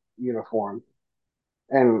Seattle uniform,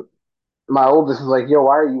 and my oldest is like, "Yo,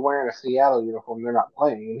 why are you wearing a Seattle uniform? They're not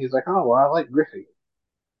playing." And he's like, "Oh, well, I like Griffey."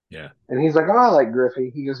 Yeah. And he's like, "Oh, I like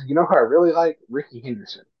Griffey." He goes, "You know who I really like? Ricky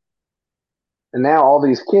Henderson." And now all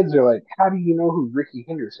these kids are like, "How do you know who Ricky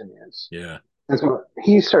Henderson is?" Yeah. And so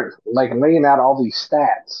he starts like laying out all these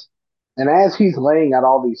stats. And as he's laying out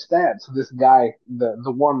all these stats, this guy, the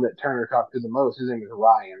one that Turner talked to the most, his name is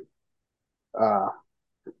Ryan. Uh,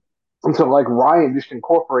 and so like Ryan just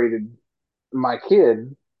incorporated my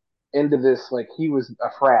kid into this. Like he was a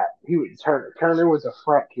frat. Turner was a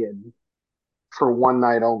frat kid for one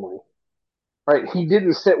night only. Right? He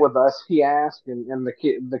didn't sit with us. He asked, and the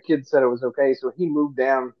kid said it was okay. So he moved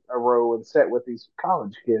down a row and sat with these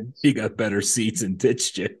college kids. He got better seats and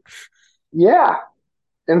ditched you. Yeah,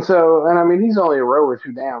 and I mean he's only a row or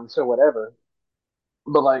two down, so whatever.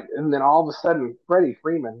 But like, and then all of a sudden, Freddie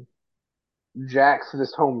Freeman jacks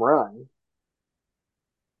this home run,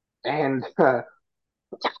 and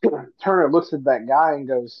Turner looks at that guy and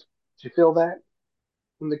goes, "Did you feel that?"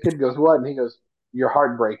 And the kid goes, "What?" And he goes, "You're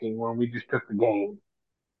heartbreaking when we just took the game."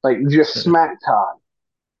 Like just smack talk.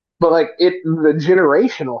 But like the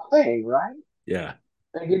generational thing, right? Yeah.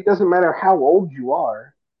 Like it doesn't matter how old you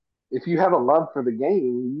are. If you have a love for the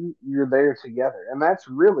game, you're there together. And that's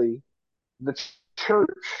really the church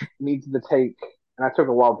needs to take. And I took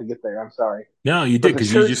a while to get there. I'm sorry, No, you but did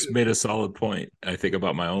because you just made a solid point. I think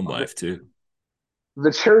about my own the, life too.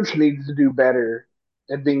 the church needs to do better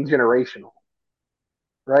at being generational,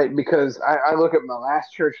 right? Because I look at my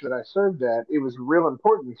last church that I served at. It was real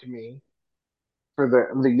important to me for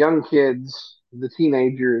the young kids, the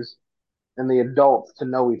teenagers, and the adults to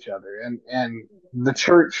know each other. And the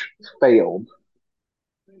church failed,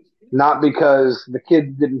 not because the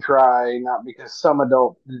kids didn't try, not because some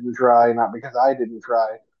adults didn't try, not because I didn't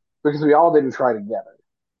try, because we all didn't try together.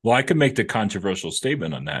 Well, I could make the controversial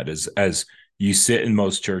statement on that as you sit in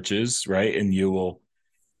most churches, right, and you will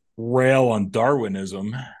rail on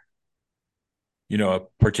Darwinism,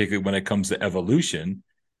 particularly when it comes to evolution,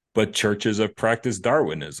 but churches have practiced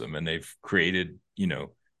Darwinism and they've created,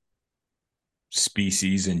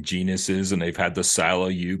 species and genuses, and they've had to silo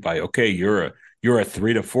you by, okay, you're a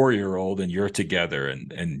 3 to 4 year old and you're together,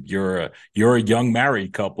 and you're a young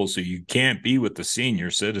married couple, so you can't be with the senior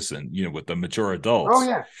citizen, with the mature Oh adults.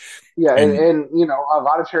 yeah, yeah, And and a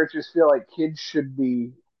lot of churches feel like kids should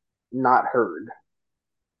be not heard,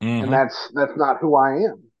 and mm-hmm, that's not who I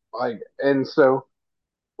am. Like, and so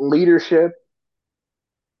leadership,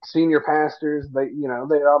 senior pastors, they'd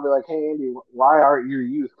all be like, "Hey Andy, why aren't your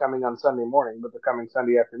youth coming on Sunday morning, but they're coming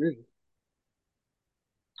Sunday afternoon?"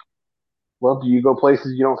 Well, do you go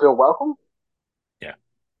places you don't feel welcome? yeah,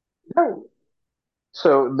 No.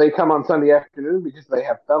 So they come on Sunday afternoon because they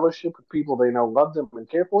have fellowship with people they know love them and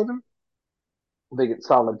care for them. They get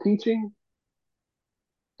solid teaching,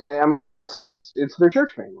 and it's their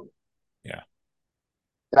church family. yeah.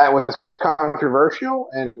 That was controversial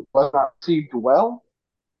and was not received well.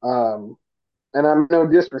 Um, and I'm no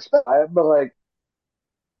disrespect, but like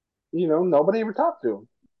nobody ever talked to them.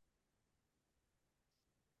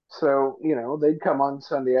 So they'd come on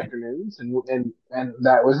Sunday afternoons, and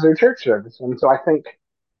that was their church service. And so I think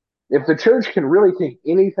if the church can really take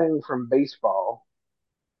anything from baseball,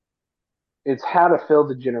 it's how to fill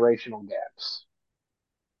the generational gaps.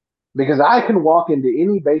 Because I can walk into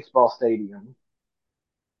any baseball stadium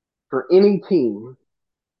for any team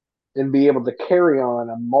and be able to carry on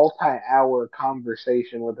a multi-hour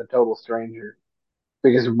conversation with a total stranger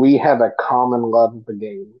because we have a common love of the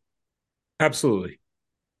game. Absolutely.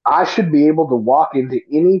 I should be able to walk into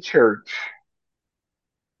any church,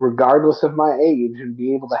 regardless of my age, and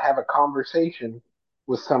be able to have a conversation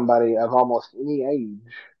with somebody of almost any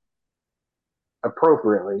age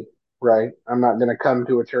appropriately, right? I'm not going to come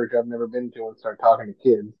to a church I've never been to and start talking to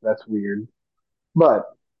kids. That's weird. But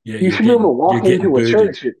Yeah, you you're should be able to getting you're walk getting into a booted.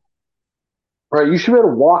 church, right? You should be able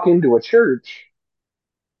to walk into a church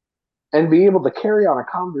and be able to carry on a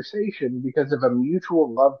conversation because of a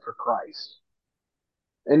mutual love for Christ.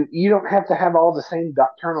 And you don't have to have all the same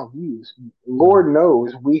doctrinal views. Lord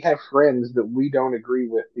knows we have friends that we don't agree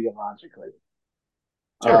with theologically.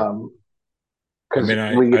 Sure. Um, I because mean,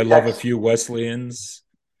 I we I get love a texts. few Wesleyans,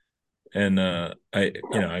 and I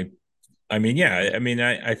mean, yeah, I mean,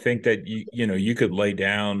 I think that you could lay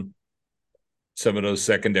down some of those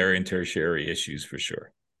secondary and tertiary issues for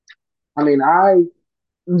sure. I mean, I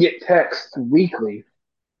get texts weekly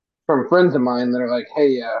from friends of mine that are like,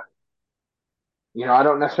 "Hey, I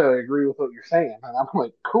don't necessarily agree with what you're saying," and I'm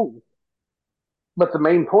like, "Cool," but the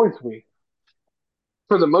main points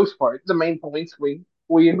for the most part, the main points we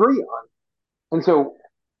agree on, and so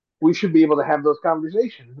we should be able to have those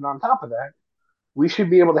conversations. And on top of that, we should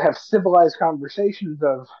be able to have civilized conversations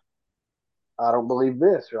of, "I don't believe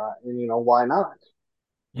this," right? And why not?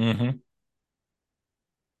 Mm-hmm.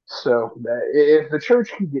 So if the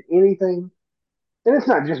church can get anything, and it's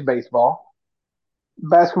not just baseball,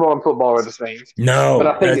 basketball and football are the same, but No,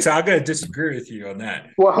 I think that's it's I'm gonna disagree with you on that.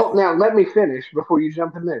 well. Now let me finish before you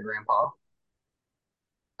jump in there, Grandpa.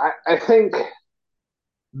 I think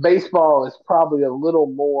baseball is probably a little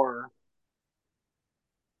more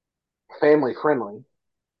family friendly.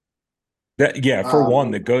 That yeah, for one,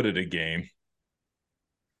 Um, to go to the game.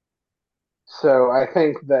 so I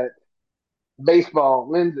think that baseball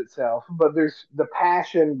lends itself, but there's the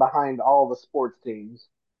passion behind all the sports teams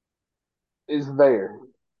is there.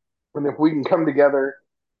 And if we can come together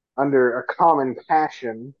under a common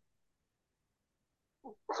passion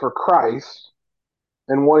for Christ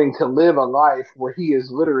and wanting to live a life where He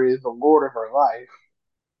is literally the Lord of our life,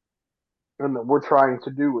 and that we're trying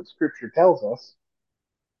to do what Scripture tells us,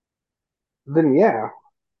 then yeah.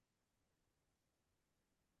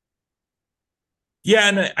 Yeah,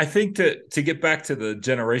 and I think to get back to the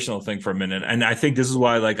generational thing for a minute, and I think this is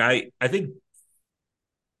why, like, I think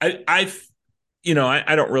I've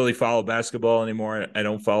I don't really follow basketball anymore. I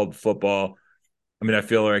don't follow football. I mean, I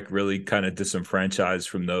feel like really kind of disenfranchised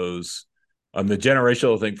from those. The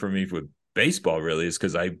generational thing for me with baseball really is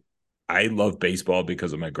because I love baseball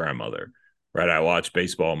because of my grandmother. Right, I watched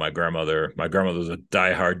baseball. My grandmother was a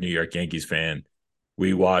diehard New York Yankees fan.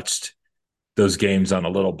 We watched those games on a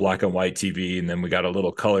little black and white TV, and then we got a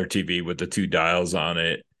little color TV with the two dials on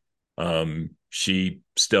it. She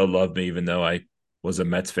still loved me even though I was a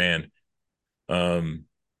Mets fan. Um,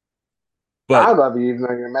 I but love you, even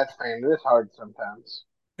though you're a Mets fan. It is hard sometimes.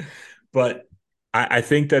 but I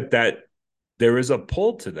think that there is a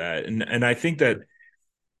pull to that, and I think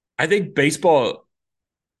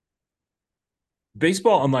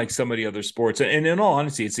baseball, unlike some of the other sports, and in all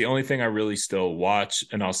honesty, it's the only thing I really still watch,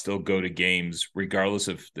 and I'll still go to games regardless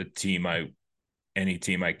of the team I any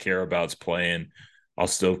team I care about's playing. I'll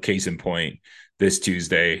still case in point this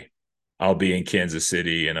Tuesday. I'll be in Kansas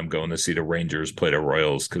City and I'm going to see the Rangers play the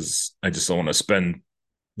Royals because I just don't want to spend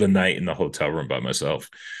the night in the hotel room by myself.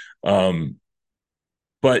 Um,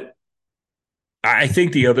 but I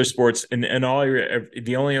think the other sports and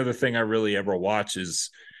the only other thing I really ever watch is,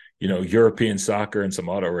 European soccer and some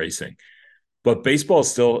auto racing. But baseball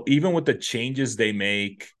still, even with the changes they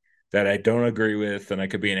make that I don't agree with, and I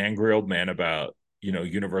could be an angry old man about,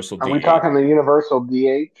 universal Are we DH, talking the universal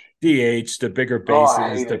DH? the bigger Oh, I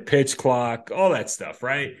bases, hate the it. pitch clock, all that stuff,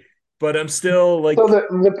 right? But I'm still So like,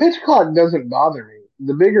 the pitch clock doesn't bother me.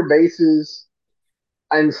 The bigger bases,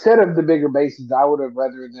 instead of the bigger bases, I would have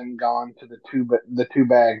rather them gone to the two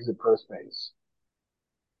bags at first base,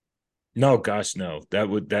 no, gosh, no,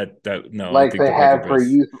 no, I like think they the bigger have for base,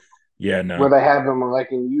 youth, yeah, where no, they have them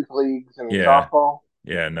like in youth leagues and in yeah, softball.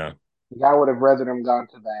 yeah, no, I would have rather them gone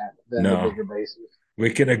to that than the no. bigger bases.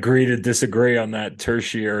 We can agree to disagree on that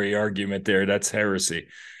tertiary argument there. That's heresy.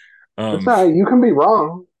 It's Um, not. You can be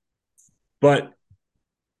wrong. but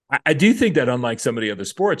I do think that unlike some of the other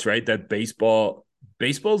sports, right, that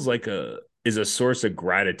baseball's like a is a source of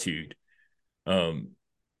gratitude. Um,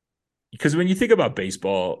 because when you think about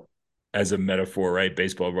baseball as a metaphor, right?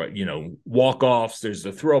 Baseball, right? Walk offs. There's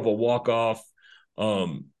the throw of a walk off,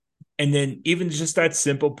 um, and then even just that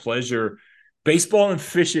simple pleasure. Baseball and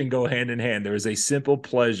fishing go hand in hand. There is a simple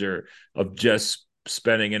pleasure of just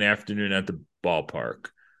spending an afternoon at the ballpark.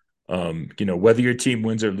 Whether your team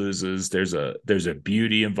wins or loses, there's a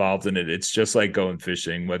beauty involved in it. It's just like going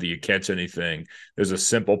fishing. Whether you catch anything, there's a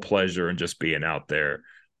simple pleasure in just being out there.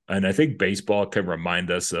 And I think baseball can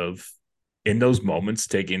remind us of in those moments,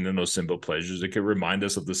 taking in those simple pleasures, it can remind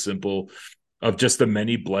us of of just the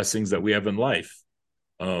many blessings that we have in life.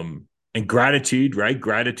 And gratitude, right?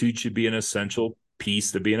 Gratitude should be an essential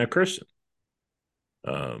piece to being a Christian.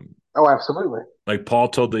 Um, Oh, absolutely. like Paul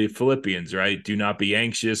told the Philippians, right? Do not be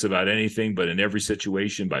anxious about anything, but in every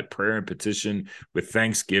situation, by prayer and petition, with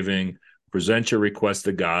thanksgiving, present your request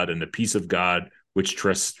to God, and the peace of God, which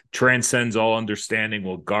transcends all understanding,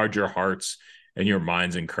 will guard your hearts and your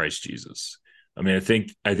minds in Christ Jesus. I mean, I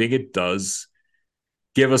think it does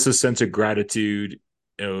give us a sense of gratitude,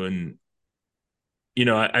 and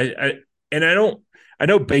I and I don't. I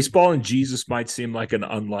know baseball and Jesus might seem like an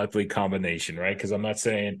unlikely combination, right? Because I'm not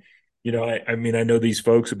saying, I mean, I know these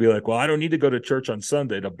folks would be like, well, I don't need to go to church on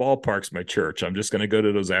Sunday. The ballpark's my church. I'm just going to go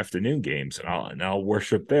to those afternoon games and I'll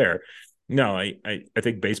worship there. No, I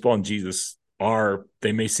think baseball and Jesus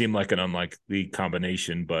they may seem like an unlikely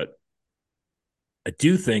combination, but I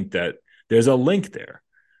do think that there's a link there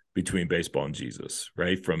between baseball and Jesus,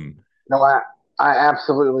 right? From No, I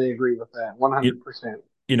absolutely agree with that. you, 100%.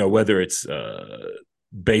 whether it's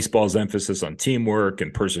baseball's emphasis on teamwork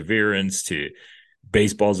and perseverance to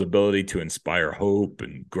baseball's ability to inspire hope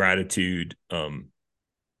and gratitude.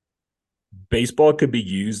 Baseball could be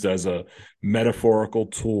used as a metaphorical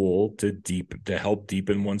tool to help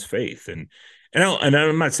deepen one's faith. And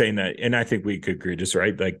I'm not saying that, and I think we could agree this,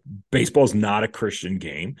 right? Like baseball's not a Christian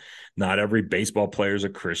game. Not every baseball player is a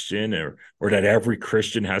Christian, or that every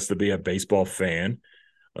Christian has to be a baseball fan.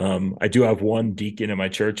 I do have one deacon in my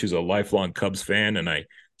church who's a lifelong Cubs fan, and I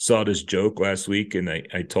saw this joke last week, and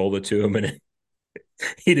I told it to him, and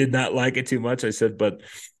he did not like it too much. I said, but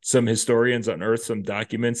some historians unearthed some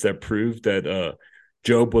documents that proved that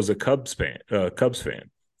Job was a Cubs fan,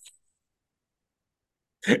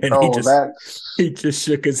 and he Oh, just he just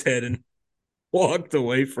shook his head and walked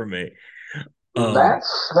away from me. Um,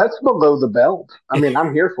 that's below the belt. I mean,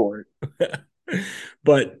 I'm here for it.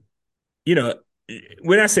 but you know,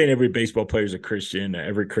 we're not saying every baseball player is a Christian.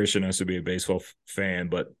 Every Christian has to be a baseball fan,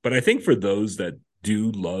 but I think for those that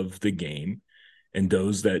do love the game and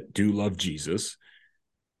those that do love Jesus,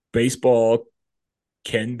 baseball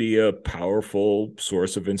can be a powerful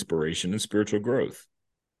source of inspiration and spiritual growth.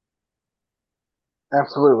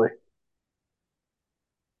 Absolutely.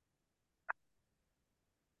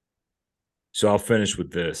 So I'll finish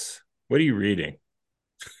with this. What are you reading?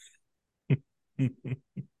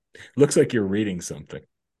 Looks like you're reading something.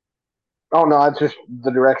 Oh no, it's just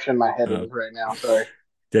the direction my head Uh, is right now. Sorry.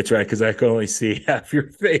 that's right, because I can only see half your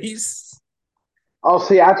face. Oh,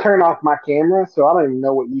 see, I turned off my camera, so I don't even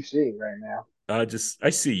know what you're seeing right now. I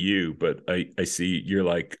see you, but I see you're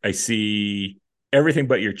like I see everything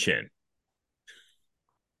but your chin.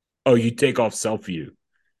 Oh, you take off self view.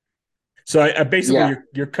 So I basically Yeah,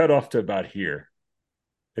 you're cut off to about here.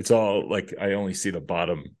 It's all like I only see the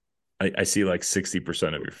bottom. I see like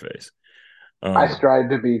 60% of your face. I Um, strive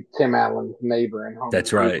to be Tim Allen's neighbor in home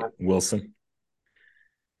that's right, improvement. Wilson.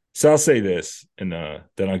 So I'll say this, and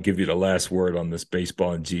then I'll give you the last word on this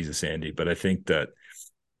baseball and Jesus, Andy. But I think that,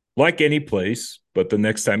 like any place, but the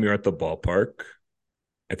next time you're at the ballpark,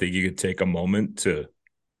 I think you could take a moment to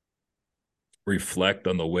reflect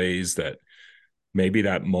on the ways that maybe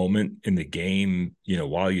that moment in the game,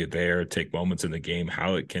 while you're there, take moments in the game,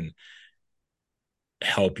 how it can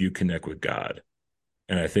help you connect with God.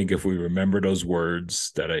 And I think if we remember those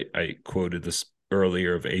words that I quoted this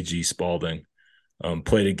earlier of A.G. Spalding,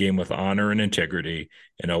 play the game with honor and integrity,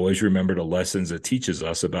 and always remember the lessons it teaches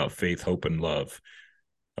us about faith, hope, and love.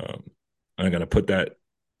 Um, I'm going to put that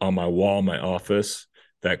on my wall in my office,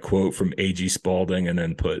 that quote from A.G. Spalding, and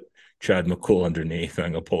then put Chad McCool underneath.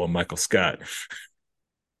 I'm going to pull a Michael Scott.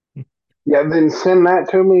 Yeah, then send that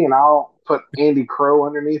to me, and I'll put Andy Crow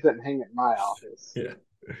underneath it and hang it in my office. Yeah.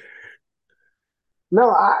 No,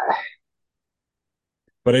 I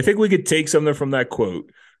But I think we could take something from that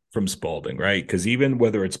quote from Spalding, right? Because even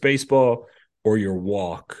whether it's baseball or your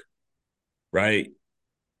walk, right?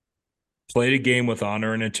 Play the game with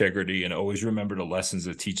honor and integrity, and always remember the lessons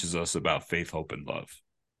it teaches us about faith, hope, and love.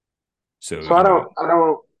 So, so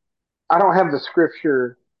I don't have the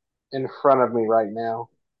scripture in front of me right now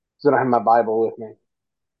because I don't have my Bible with me.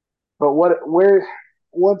 But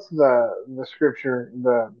what's the scripture,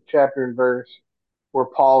 the chapter and verse where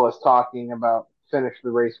Paul is talking about finish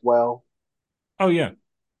the race well? oh yeah,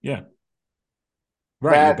 yeah,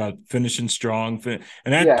 right. That About finishing strong, and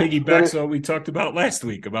that yeah, piggybacks finish. on what we talked about last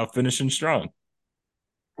week about finishing strong.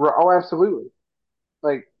 Oh, absolutely.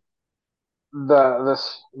 Like the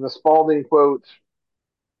Spalding quote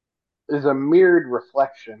is a mirrored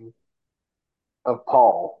reflection of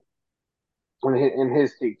Paul in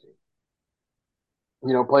his teaching.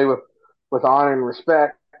 Play with honor and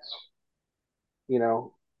respect. You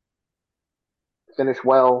know, finish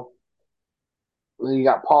well. Then you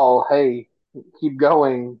got Paul. Hey, keep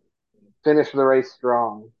going. Finish the race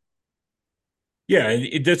strong. Yeah,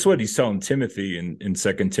 and that's what he's telling Timothy in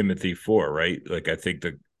Second Timothy 4, right? Like I think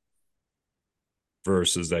the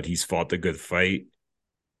verse is that he's fought the good fight,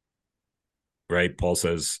 right? Paul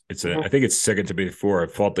says I Mm-hmm. think it's Second Timothy 4. I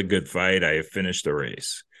fought the good fight. I have finished the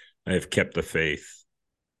race. I have kept the faith.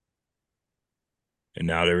 And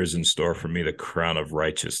now there is in store for me the crown of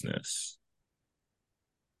righteousness.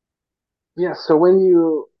 Yeah.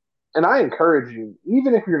 So and I encourage you,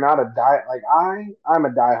 even if you're not a like I'm a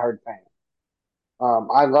diehard fan.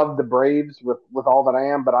 I love the Braves with all that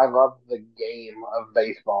I am, but I love the game of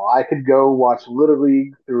baseball. I could go watch Little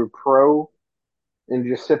League through pro and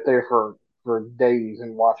just sit there for days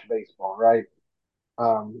and watch baseball. Right.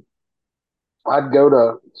 Um, I'd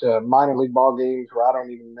go to minor league ball games where I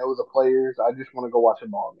don't even know the players. I just want to go watch a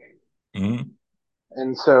ball game. Mm-hmm.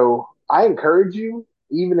 And so I encourage you,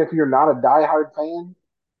 even if you're not a diehard fan,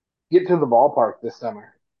 get to the ballpark this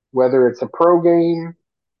summer. Whether it's a pro game,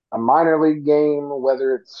 a minor league game,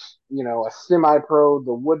 whether it's a semi-pro,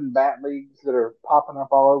 the wooden bat leagues that are popping up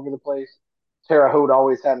all over the place. Terre Haute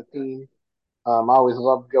always had a team. I always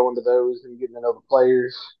loved going to those and getting to know the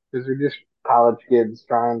players because they're just college kids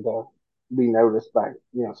trying to be noticed by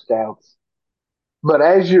scouts. But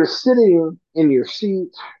as you're sitting in your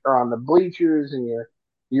seat or on the bleachers and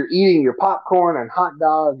you're eating your popcorn and hot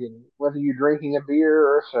dog and whether you're drinking a beer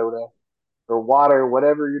or a soda or water,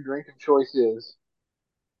 whatever your drink of choice is,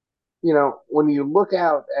 when you look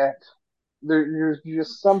out at there's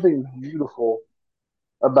just something beautiful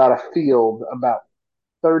about a field about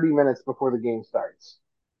 30 minutes before the game starts,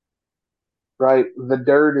 right? The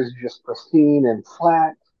dirt is just pristine and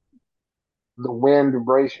flat. The wind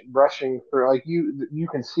brushing through, like you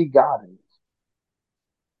can see God in it.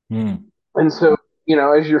 Mm. And so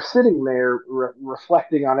as you're sitting there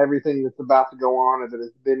reflecting on everything that's about to go on or that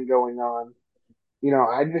has been going on,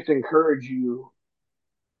 I just encourage you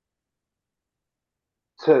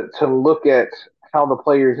to look at how the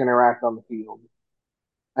players interact on the field.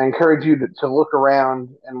 I encourage you to look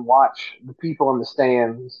around and watch the people in the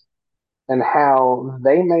stands and how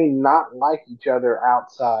they may not like each other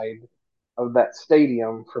outside of that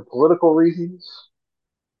stadium for political reasons,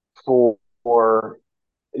 for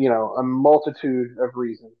a multitude of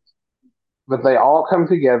reasons, but they all come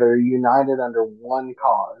together united under one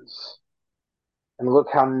cause. And look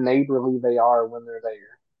how neighborly they are when they're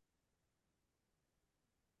there.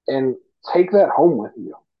 And take that home with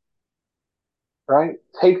you, right?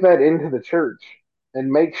 Take that into the church and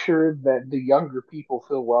make sure that the younger people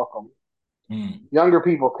feel welcome. Mm. Younger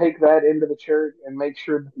people take that into the church and make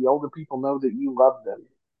sure that the older people know that you love them,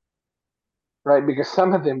 right? Because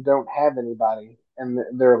some of them don't have anybody and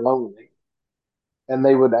they're lonely and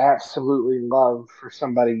they would absolutely love for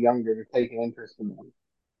somebody younger to take an interest in them,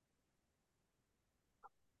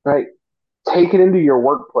 right? Take it into your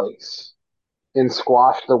workplace and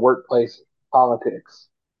squash the workplace politics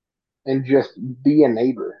and just be a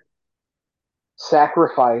neighbor.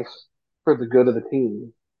 Sacrifice for the good of the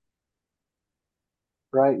team,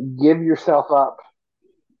 right? Give yourself up.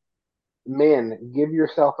 Men, give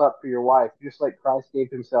yourself up for your wife, just like Christ gave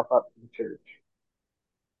himself up for the church.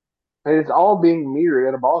 And it's all being mirrored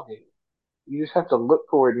at a ball game. You just have to look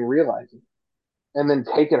for it and realize it. And then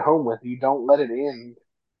take it home with you. Don't let it end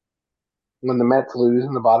when the Mets lose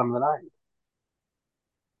in the bottom of the ninth.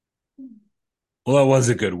 Well, that was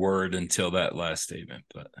a good word until that last statement,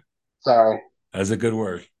 but Sorry. that's a good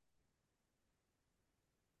word.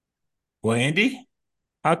 Well, Andy,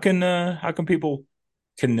 how can people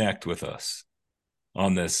connect with us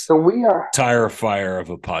on this So we are tire fire of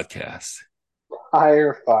a podcast?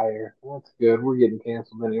 fire. That's good. We're getting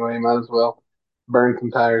canceled anyway. Might as well burn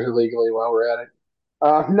some tires illegally while we're at it.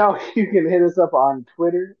 No, you can hit us up on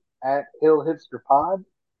Twitter at HillHipsterPod.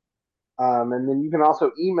 And then you can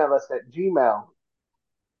also email us at Gmail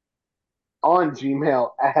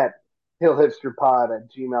at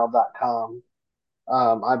hillhipsterpod@gmail.com.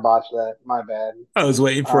 I botched that. My bad. I was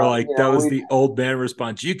waiting for like that was We the old man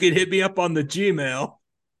response. You could hit me up on the Gmail.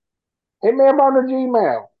 hit me up on the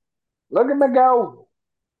Gmail. Look at me go.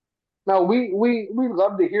 No, we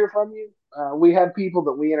love to hear from you. We have people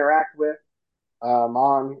that we interact with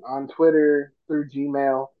on Twitter through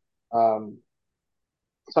Gmail. Um,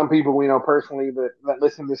 some people we know personally that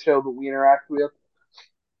listen to the show that we interact with.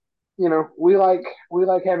 We like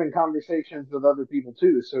having conversations with other people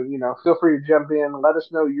too. So feel free to jump in. Let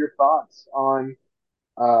us know your thoughts on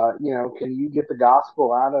can you get the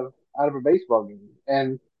gospel out of a baseball game?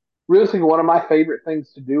 And realistically, one of my favorite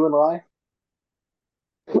things to do in life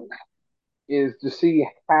is to see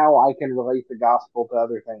how I can relate the gospel to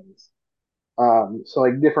other things. So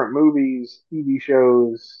like different movies, TV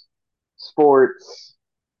shows, sports.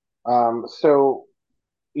 So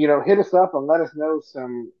hit us up and let us know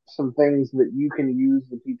some things that you can use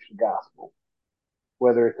to teach the gospel.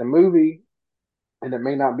 Whether it's a movie, and it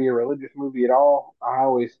may not be a religious movie at all. I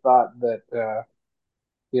always thought that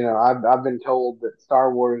I've been told that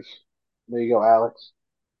Star Wars. There you go, Alex.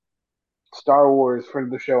 Star Wars, friend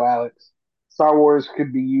of the show, Alex. Star Wars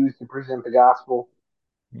could be used to present the gospel.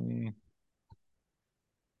 Mm.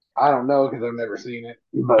 I don't know because I've never seen it,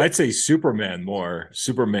 but I'd say Superman more.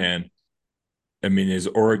 Superman, I mean, his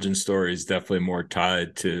origin story is definitely more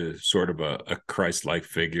tied to sort of a Christ-like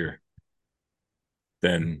figure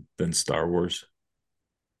than Star Wars.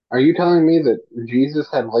 are you telling me that Jesus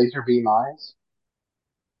had laser beam eyes?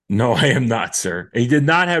 No, I am not, sir. He did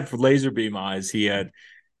not have laser beam eyes. He had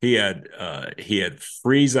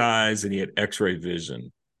freeze eyes and he had X-ray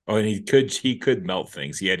vision. Oh, and he could melt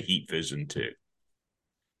things. He had heat vision too.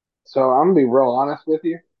 So I'm gonna be real honest with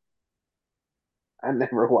you. I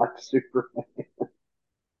never watched Superman.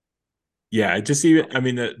 Yeah, just even I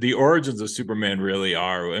mean the origins of Superman really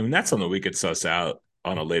are. I mean that's something we could suss out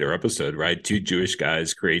on a later episode, right? Two Jewish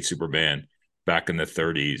guys create Superman back in the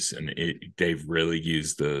 30s, and they've really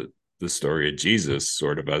used the story of Jesus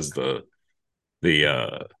sort of as the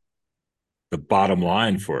the bottom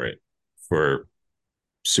line for it for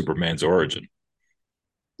Superman's origin.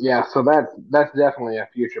 Yeah, so that's definitely a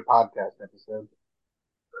future podcast episode.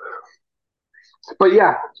 But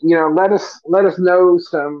yeah, let us know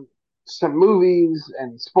some movies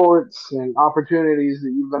and sports and opportunities that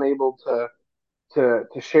you've been able to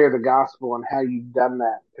share the gospel and how you've done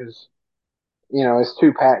that because as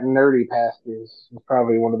two nerdy pastors is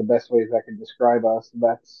probably one of the best ways I could describe us.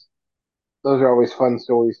 Those are always fun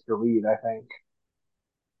stories to read, I think.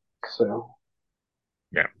 So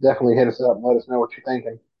Yeah. Definitely hit us up and let us know what you're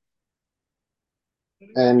thinking. All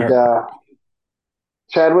And right.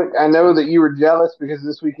 Chadwick, I know that you were jealous because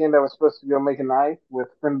this weekend I was supposed to go make a knife with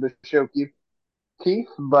friend of the show Keith,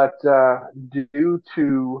 but due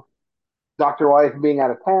to Dr. White being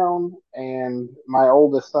out of town and my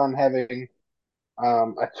oldest son having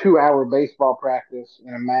a 2 hour baseball practice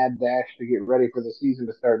and a mad dash to get ready for the season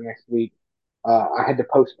to start next week, I had to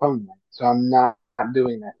postpone that. So I'm not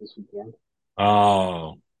doing that this weekend.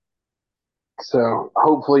 Oh, So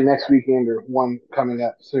hopefully next weekend or one coming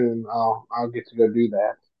up soon, I'll get to go do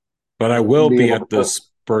that but I and will be be able to at the put.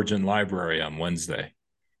 Spurgeon Library on Wednesday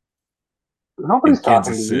in Nobody's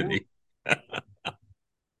talking to Kansas you. City.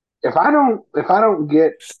 If I don't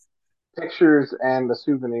get pictures and a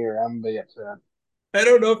souvenir, I'm gonna be upset. I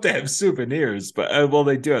don't know if they have souvenirs, but well,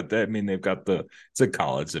 they do. I mean, they've got the it's a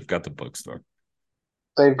college. They've got the bookstore.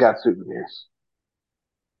 They've got souvenirs.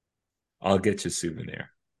 I'll get you a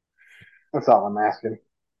souvenir. That's all I'm asking.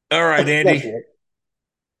 All right, That's Andy. it.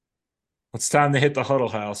 It's time to hit the huddle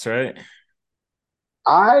house, right?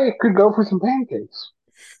 I could go for some pancakes.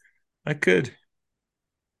 I could.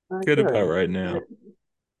 I Good about could. right That, now.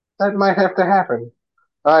 that might have to happen.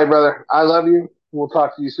 All right, brother. I love you. We'll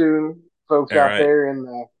talk to you soon, folks All out right. there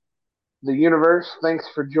in the universe. Thanks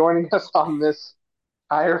for joining us on this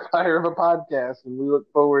higher fire of a podcast, and we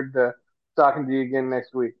look forward to talking to you again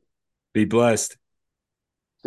next week. Be blessed.